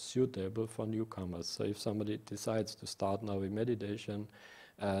more suitable for newcomers. So if somebody decides to start now with meditation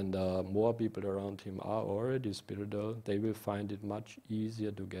and more people around him are already spiritual, they will find it much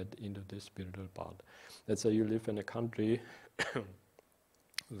easier to get into the spiritual path. Let's say you live in a country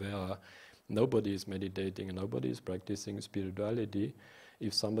where nobody is meditating and nobody is practicing spirituality.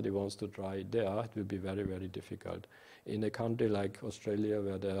 If somebody wants to try it there, it will be very, very difficult. In a country like Australia,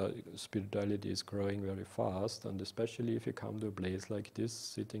 where the spirituality is growing very fast, and especially if you come to a place like this,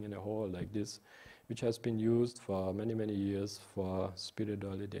 sitting in a hall like this, which has been used for many, many years for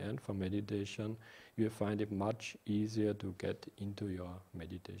spirituality and for meditation, you find it much easier to get into your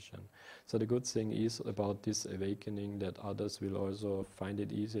meditation. So the good thing is about this awakening that others will also find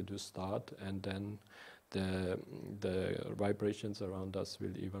it easier to start, and then the vibrations around us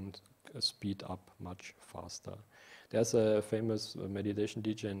will even speed up much faster. There's a famous meditation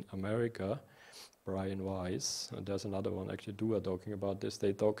teacher in America, Brian Weiss, and there's another one, actually two are talking about this.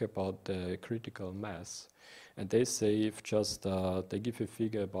 They talk about the critical mass, and they say if just, they give a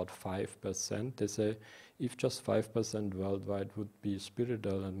figure about 5%, they say if just 5% worldwide would be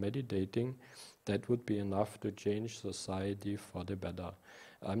spiritual and meditating, that would be enough to change society for the better.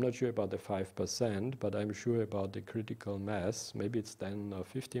 I'm not sure about the 5%, but I'm sure about the critical mass. Maybe it's 10 or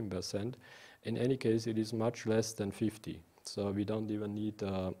 15%. In any case, it is much less than 50. So we don't even need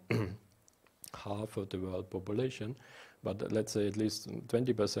half of the world population. but let's say at least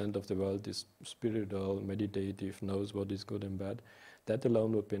 20% of the world is spiritual, meditative, knows what is good and bad. That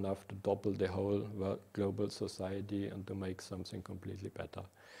alone would be enough to topple the whole global society and to make something completely better.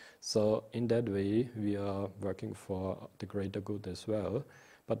 So in that way, we are working for the greater good as well.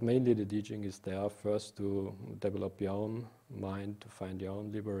 But mainly the teaching is there first to develop your own mind, to find your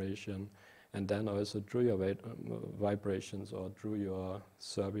own liberation, and then also through your vibrations or through your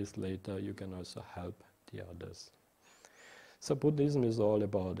service later, you can also help the others. So Buddhism is all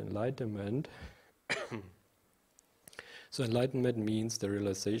about enlightenment. So enlightenment means the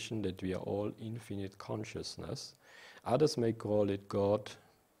realization that we are all infinite consciousness. Others may call it God,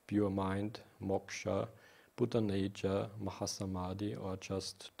 pure mind, moksha, Buddha nature, Mahasamadhi, or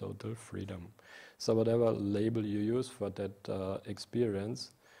just total freedom. So whatever label you use for that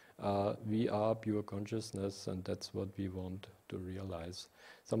experience, we are pure consciousness, and that's what we want to realize.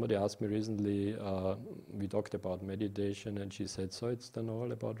 Somebody asked me recently, we talked about meditation, and she said, so it's then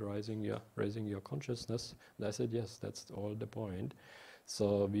all about raising your consciousness? And I said, yes, that's all the point.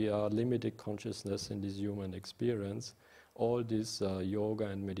 So we are limited consciousness in this human experience. All these yoga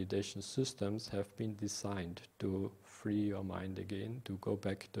and meditation systems have been designed to free your mind again, to go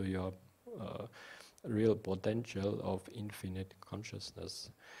back to your real potential of infinite consciousness.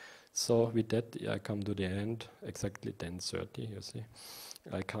 So with that, I come to the end, exactly 10:30, you see.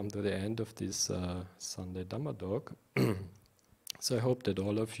 I come to the end of this Sunday Dhamma talk. So I hope that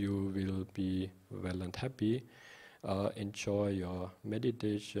all of you will be well and happy. Enjoy your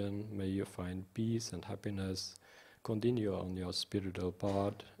meditation. May you find peace and happiness. Continue on your spiritual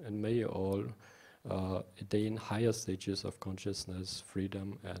path, and may you all attain higher stages of consciousness,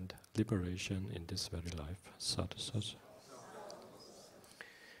 freedom, and liberation in this very life. Sadhu, sadhu.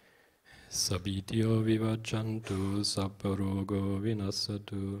 Sabityo vivachantu sabbarogo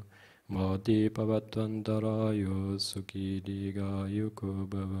vinasatu mati pavatvantarayo sukhi digaayuko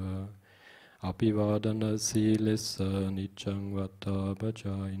bhava apivadana silissa niccang vata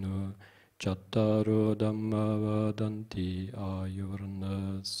bhajaino Chattaro Dhamma vadanti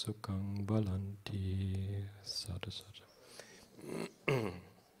ayurna sukhang balanti. Sadhu, sadhu.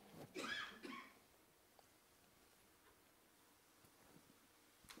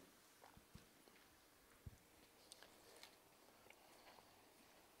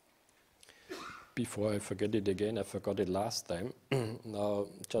 Before I forget it again, I forgot it last time. Now,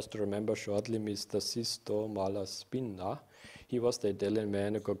 just to remember shortly, Mr. Sisto Malaspina. He was the Italian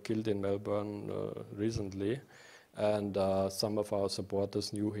man who got killed in Melbourne recently, and some of our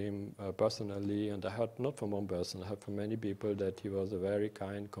supporters knew him personally, and I heard not from one person, I heard from many people that he was a very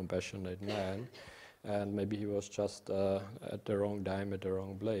kind, compassionate man, and maybe he was just at the wrong time, at the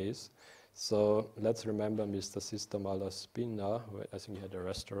wrong place. So let's remember Mr. Sisto Malaspina, who I think he had a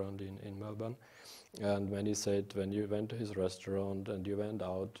restaurant in Melbourne, and when he said, when you went to his restaurant and you went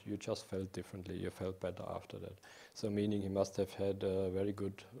out, you just felt differently, you felt better after that. So meaning he must have had very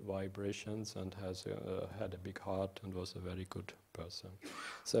good vibrations and has had a big heart and was a very good person.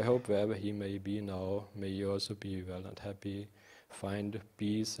 So I hope wherever he may be now, may you also be well and happy, find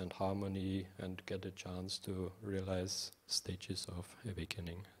peace and harmony, and get a chance to realize stages of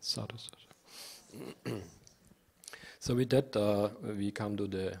awakening. Sadhu, sadhu. So with that, we come to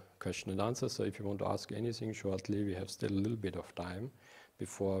the question and answer. So if you want to ask anything shortly, we have still a little bit of time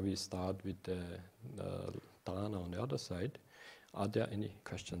before we start with the dharana on the other side. Are there any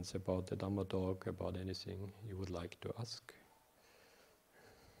questions about the Dhamma talk, about anything you would like to ask?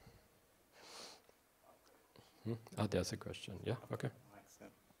 There's a question. Yeah, okay.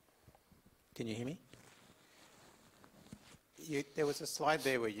 Can you hear me? There was a slide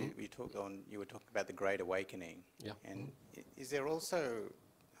there where you were talking about the Great Awakening. Yeah. And is there also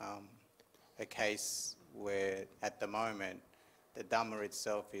a case where, at the moment, the Dhamma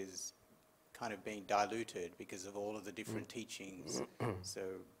itself is kind of being diluted because of all of the different teachings? So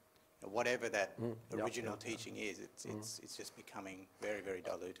whatever that original teaching is, it's just becoming very, very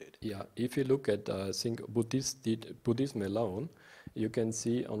diluted. Yeah, if you look at think Buddhism alone, you can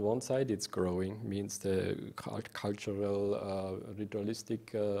see on one side it's growing, means the cultural,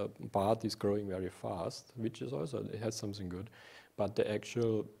 ritualistic part is growing very fast, which is also, it has something good, but the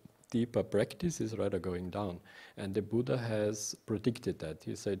actual deeper practice is rather going down. And the Buddha has predicted that.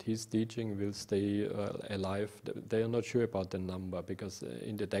 He said his teaching will stay alive. They are not sure about the number, because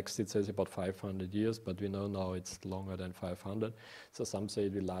in the text it says about 500 years, but we know now it's longer than 500. So some say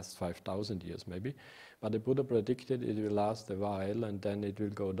it will last 5,000 years maybe. But the Buddha predicted it will last a while, and then it will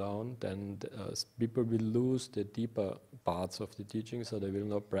go down. Then people will lose the deeper parts of the teaching, so they will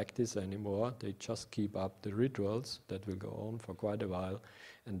not practice anymore. They just keep up the rituals that will go on for quite a while,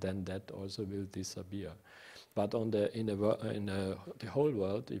 and then that also will disappear. But on the the whole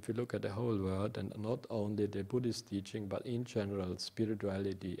world, if you look at the whole world, and not only the Buddhist teaching, but in general,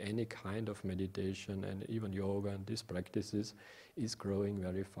 spirituality, any kind of meditation, and even yoga and these practices is growing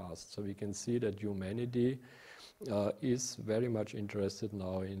very fast. So we can see that humanity is very much interested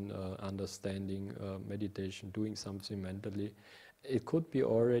now in understanding meditation, doing something mentally. It could be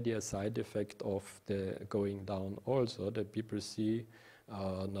already a side effect of the going down also, that people see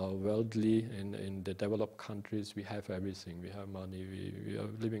now worldly in the developed countries we have everything, we have money, we are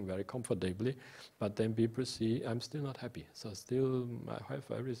living very comfortably, but then people see I'm still not happy. So still I have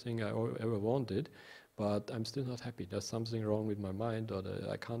everything I ever wanted, but I'm still not happy. There's something wrong with my mind, or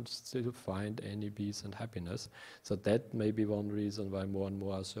I can't still find any peace and happiness. So that may be one reason why more and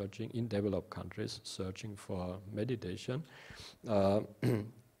more are searching in developed countries, searching for meditation.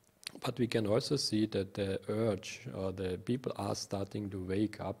 But we can also see that the urge, or the people are starting to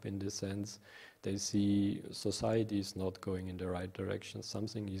wake up, in the sense they see society is not going in the right direction,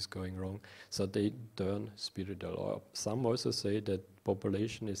 something is going wrong, so they turn spiritual. Or some also say that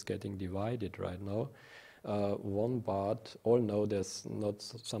population is getting divided right now. One part, all know there's not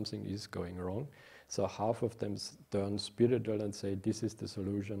something is going wrong, so half of them turn spiritual and say this is the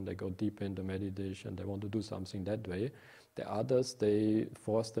solution, they go deep into meditation, they want to do something that way. The others, they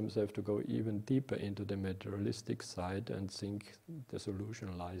force themselves to go even deeper into the materialistic side and think the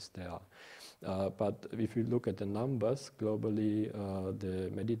solution lies there. But if you look at the numbers, globally the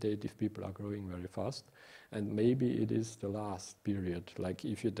meditative people are growing very fast, and maybe it is the last period. Like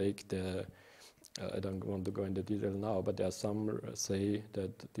if you take the, I don't want to go into detail now, but there are some say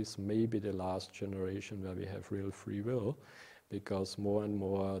that this may be the last generation where we have real free will, because more and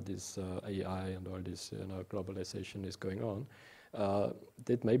more this AI and all this globalization is going on.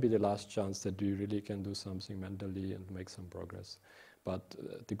 That may be the last chance that we really can do something mentally and make some progress. But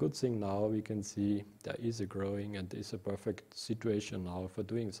the good thing now, we can see there is a growing, and there is a perfect situation now for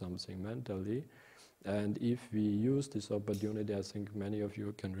doing something mentally. And if we use this opportunity, I think many of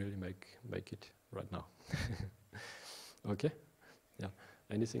you can really make it right now. Okay? Yeah.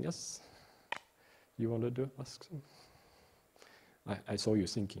 Anything else you wanted to ask? I saw you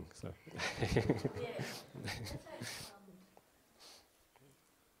thinking, so.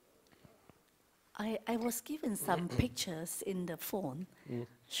 I was given some pictures in the phone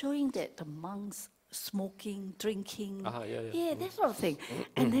showing that the monks smoking, drinking, that sort of thing.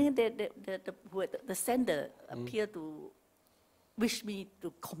 And then the sender appeared to wish me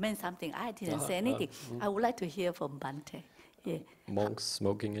to comment something. I didn't say anything. I would like to hear from Bhante. Yeah. Monks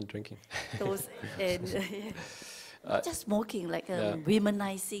smoking and drinking. Those and just smoking, like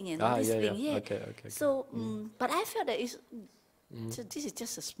womanizing and this thing. Yeah. Okay. So, but I felt that so this is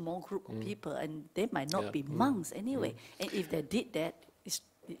just a small group of people, and they might not be monks anyway. And if they did that,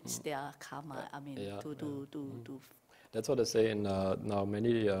 it's their karma. I mean, to. That's what I say. In now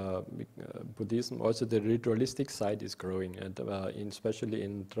many Buddhism, also the ritualistic side is growing, and especially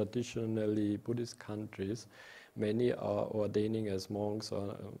in traditionally Buddhist countries, many are ordaining as monks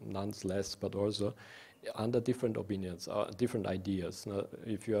or nuns less, but also under different opinions, different ideas.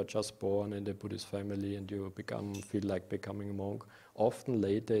 If you are just born in the Buddhist family and you feel like becoming a monk, often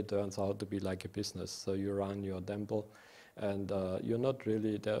later it turns out to be like a business. So you run your temple, and you're not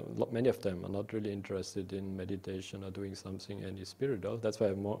really, many of them are not really interested in meditation or doing something any spiritual. That's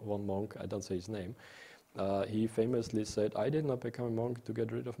why one monk, I don't say his name, he famously said, I did not become a monk to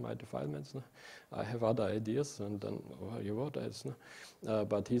get rid of my defilements. No? I have other ideas, and then, what else? No?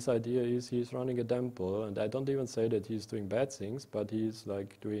 But his idea is he's running a temple, and I don't even say that he's doing bad things, but he's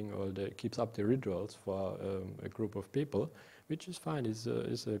like doing keeps up the rituals for a group of people, which is fine, is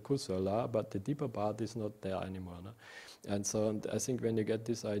a kusala, but the deeper part is not there anymore. No? And so I think when you get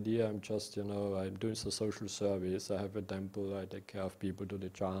this idea, I'm just, I'm doing some social service, I have a temple, I take care of people, do the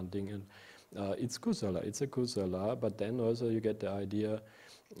chanting, and it's kusala, it's a kusala, but then also you get the idea,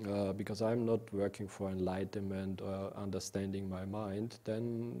 because I'm not working for enlightenment or understanding my mind,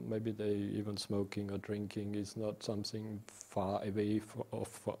 then maybe even smoking or drinking is not something far away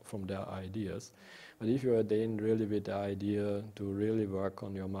from their ideas. But if you ordain really with the idea to really work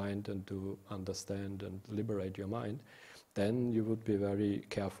on your mind and to understand and liberate your mind, then you would be very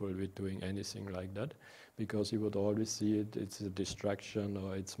careful with doing anything like that, because you would always see it's a distraction,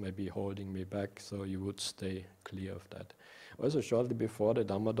 or it's maybe holding me back, so you would stay clear of that. Also, shortly before the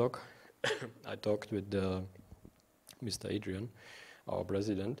Dhamma talk, I talked with Mr. Adrian, our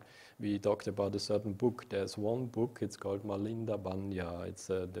president. We talked about a certain book. There's one book, it's called Malinda Banya. It's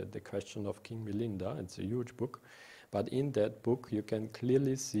the question of King Milinda. It's a huge book. But in that book, you can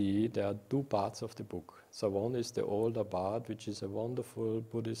clearly see there are two parts of the book. So one is the older part, which is a wonderful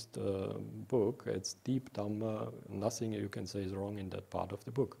Buddhist book. It's deep Dhamma. Nothing you can say is wrong in that part of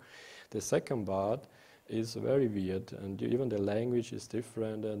the book. The second part is very weird, and even the language is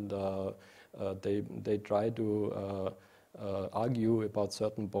different, and they try to argue about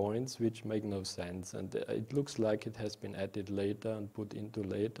certain points which make no sense. And it looks like it has been added later and put into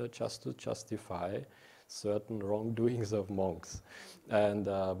later just to justify certain wrongdoings of monks. And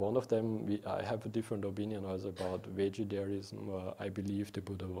one of them, I have a different opinion also about vegetarianism. I believe the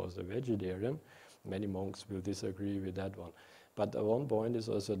Buddha was a vegetarian. Many monks will disagree with that one. But one point is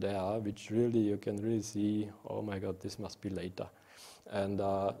also there, which really you can really see, oh my God, this must be later. And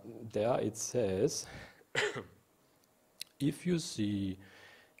there it says, if you see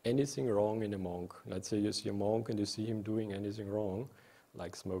anything wrong in a monk, let's say you see a monk and you see him doing anything wrong,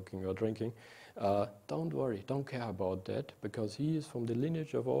 like smoking or drinking, don't worry, don't care about that, because he is from the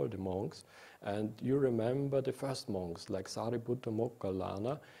lineage of all the monks, and you remember the first monks, like Sariputta,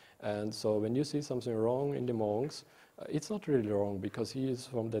 Moggallana, and so when you see something wrong in the monks, it's not really wrong, because he is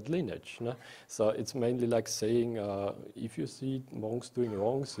from that lineage. No? So it's mainly like saying, if you see monks doing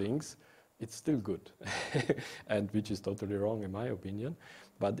wrong things, it's still good, and which is totally wrong in my opinion.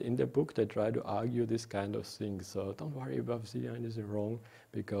 But in the book they try to argue this kind of thing. So don't worry about seeing anything wrong,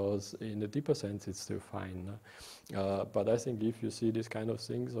 because in a deeper sense it's still fine. But I think if you see these kind of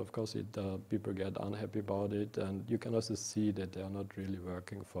things, of course people get unhappy about it, and you can also see that they are not really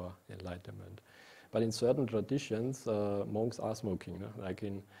working for enlightenment. But in certain traditions, monks are smoking. No? Like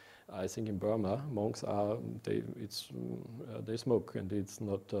I think in Burma, monks are they smoke, and it's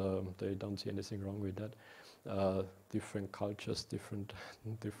not they don't see anything wrong with that. Different cultures, different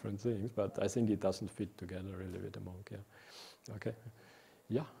things, but I think it doesn't fit together really with the monk. Yeah. Okay.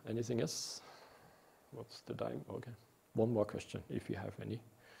 Yeah. Anything else? What's the time? Okay. One more question, if you have any.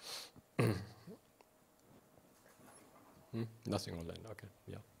 Nothing online. Okay.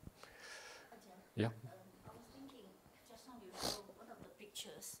 Yeah. Yeah. I was thinking, just now you showed one of the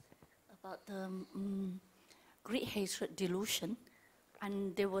pictures about the greed, hatred, delusion,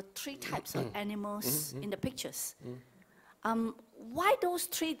 and there were three types of animals in the pictures. Why those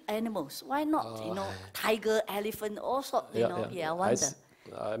three animals? Why not, tiger, elephant, all sorts, I wonder.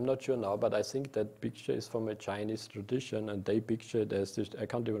 I'm not sure now, but I think that picture is from a Chinese tradition, and they pictured as this, I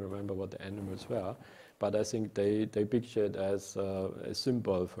can't even remember what the animals were, but I think they pictured as a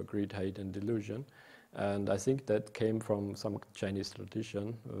symbol for greed, hate, and delusion. And I think that came from some Chinese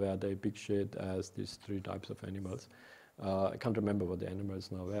tradition where they pictured as these three types of animals. I can't remember what the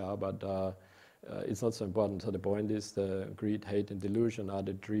animals now were, but it's not so important. So the point is the greed, hate, and delusion are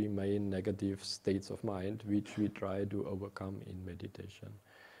the three main negative states of mind which we try to overcome in meditation.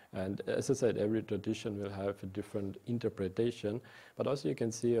 And as I said, every tradition will have a different interpretation, but also you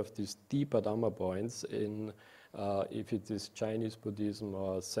can see of these deeper Dhamma points in if it is Chinese Buddhism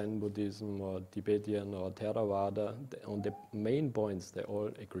or Zen Buddhism or Tibetan or Theravada, on the main points they all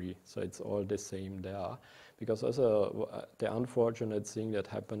agree. So it's all the same there. Because also the unfortunate thing that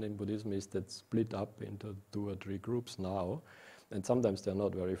happened in Buddhism is that split up into 2 or 3 groups now, and sometimes they're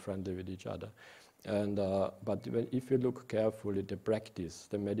not very friendly with each other. And but if you look carefully, the practice,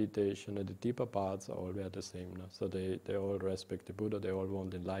 the meditation, and the deeper parts are all the same. No? So they all respect the Buddha, they all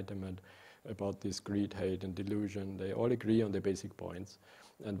want enlightenment about this greed, hate, and delusion. They all agree on the basic points.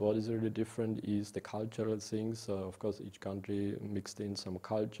 And what is really different is the cultural things. Of course, each country mixed in some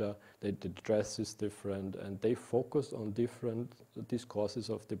culture. The dress is different, and they focus on different discourses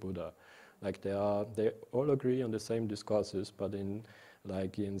of the Buddha. Like they all agree on the same discourses, but in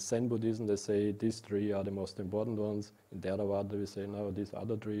Zen Buddhism, they say these 3 are the most important ones. In Theravada, we say no, these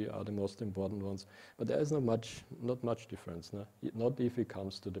other 3 are the most important ones. But there is not much difference. No? Not if it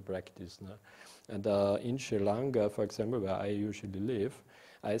comes to the practice. No? And in Sri Lanka, for example, where I usually live,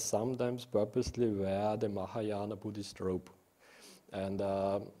 I sometimes purposely wear the Mahayana Buddhist robe. And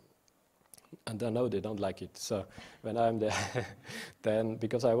I know they don't like it. So when I'm there, then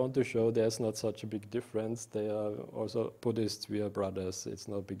because I want to show there's not such a big difference. They are also Buddhists, we are brothers, it's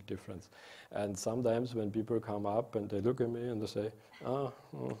no big difference. And sometimes when people come up and they look at me and they say,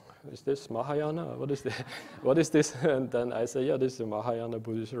 is this Mahayana? What is this? What is this? And then I say, yeah, this is a Mahayana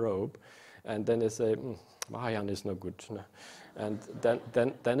Buddhist robe. And then they say, Mahayana is no good. No? And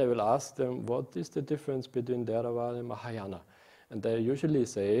then I will ask them, what is the difference between Theravada and Mahayana? And they usually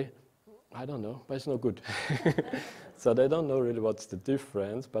say, I don't know, but it's no good. So they don't know really what's the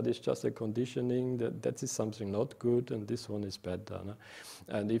difference, but it's just a conditioning that is something not good and this one is better. No?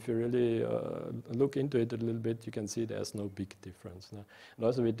 And if you really look into it a little bit, you can see there's no big difference. No? And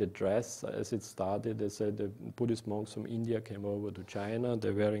also with the dress, as it started, they said the Buddhist monks from India came over to China,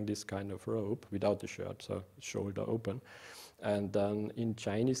 they're wearing this kind of robe without a shirt, so shoulder open. And then in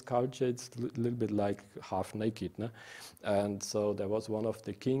Chinese culture, it's a little bit like half naked. No? And so there was one of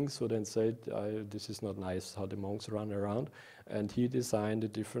the kings who then said, this is not nice how the monks run around. And he designed a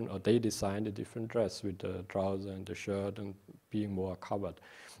different, or they designed a different dress with the trouser and the shirt and being more covered.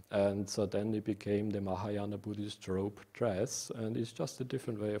 And so then it became the Mahayana Buddhist robe dress. And it's just a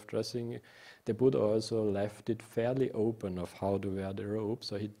different way of dressing. The Buddha also left it fairly open of how to wear the robe.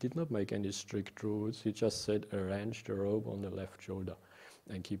 So he did not make any strict rules. He just said, arrange the robe on the left shoulder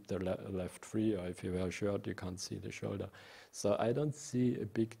and keep the left free, or if you wear a shirt, you can't see the shoulder. So I don't see a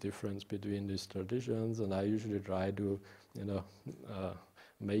big difference between these traditions, and I usually try to,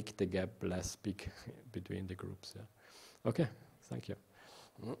 make the gap less big between the groups. Yeah. Okay, thank you.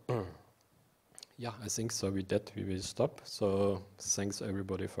 Yeah, I think so. With that, we will stop. So thanks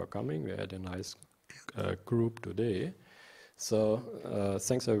everybody for coming. We had a nice group today. So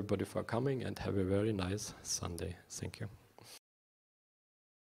thanks everybody for coming, and have a very nice Sunday. Thank you.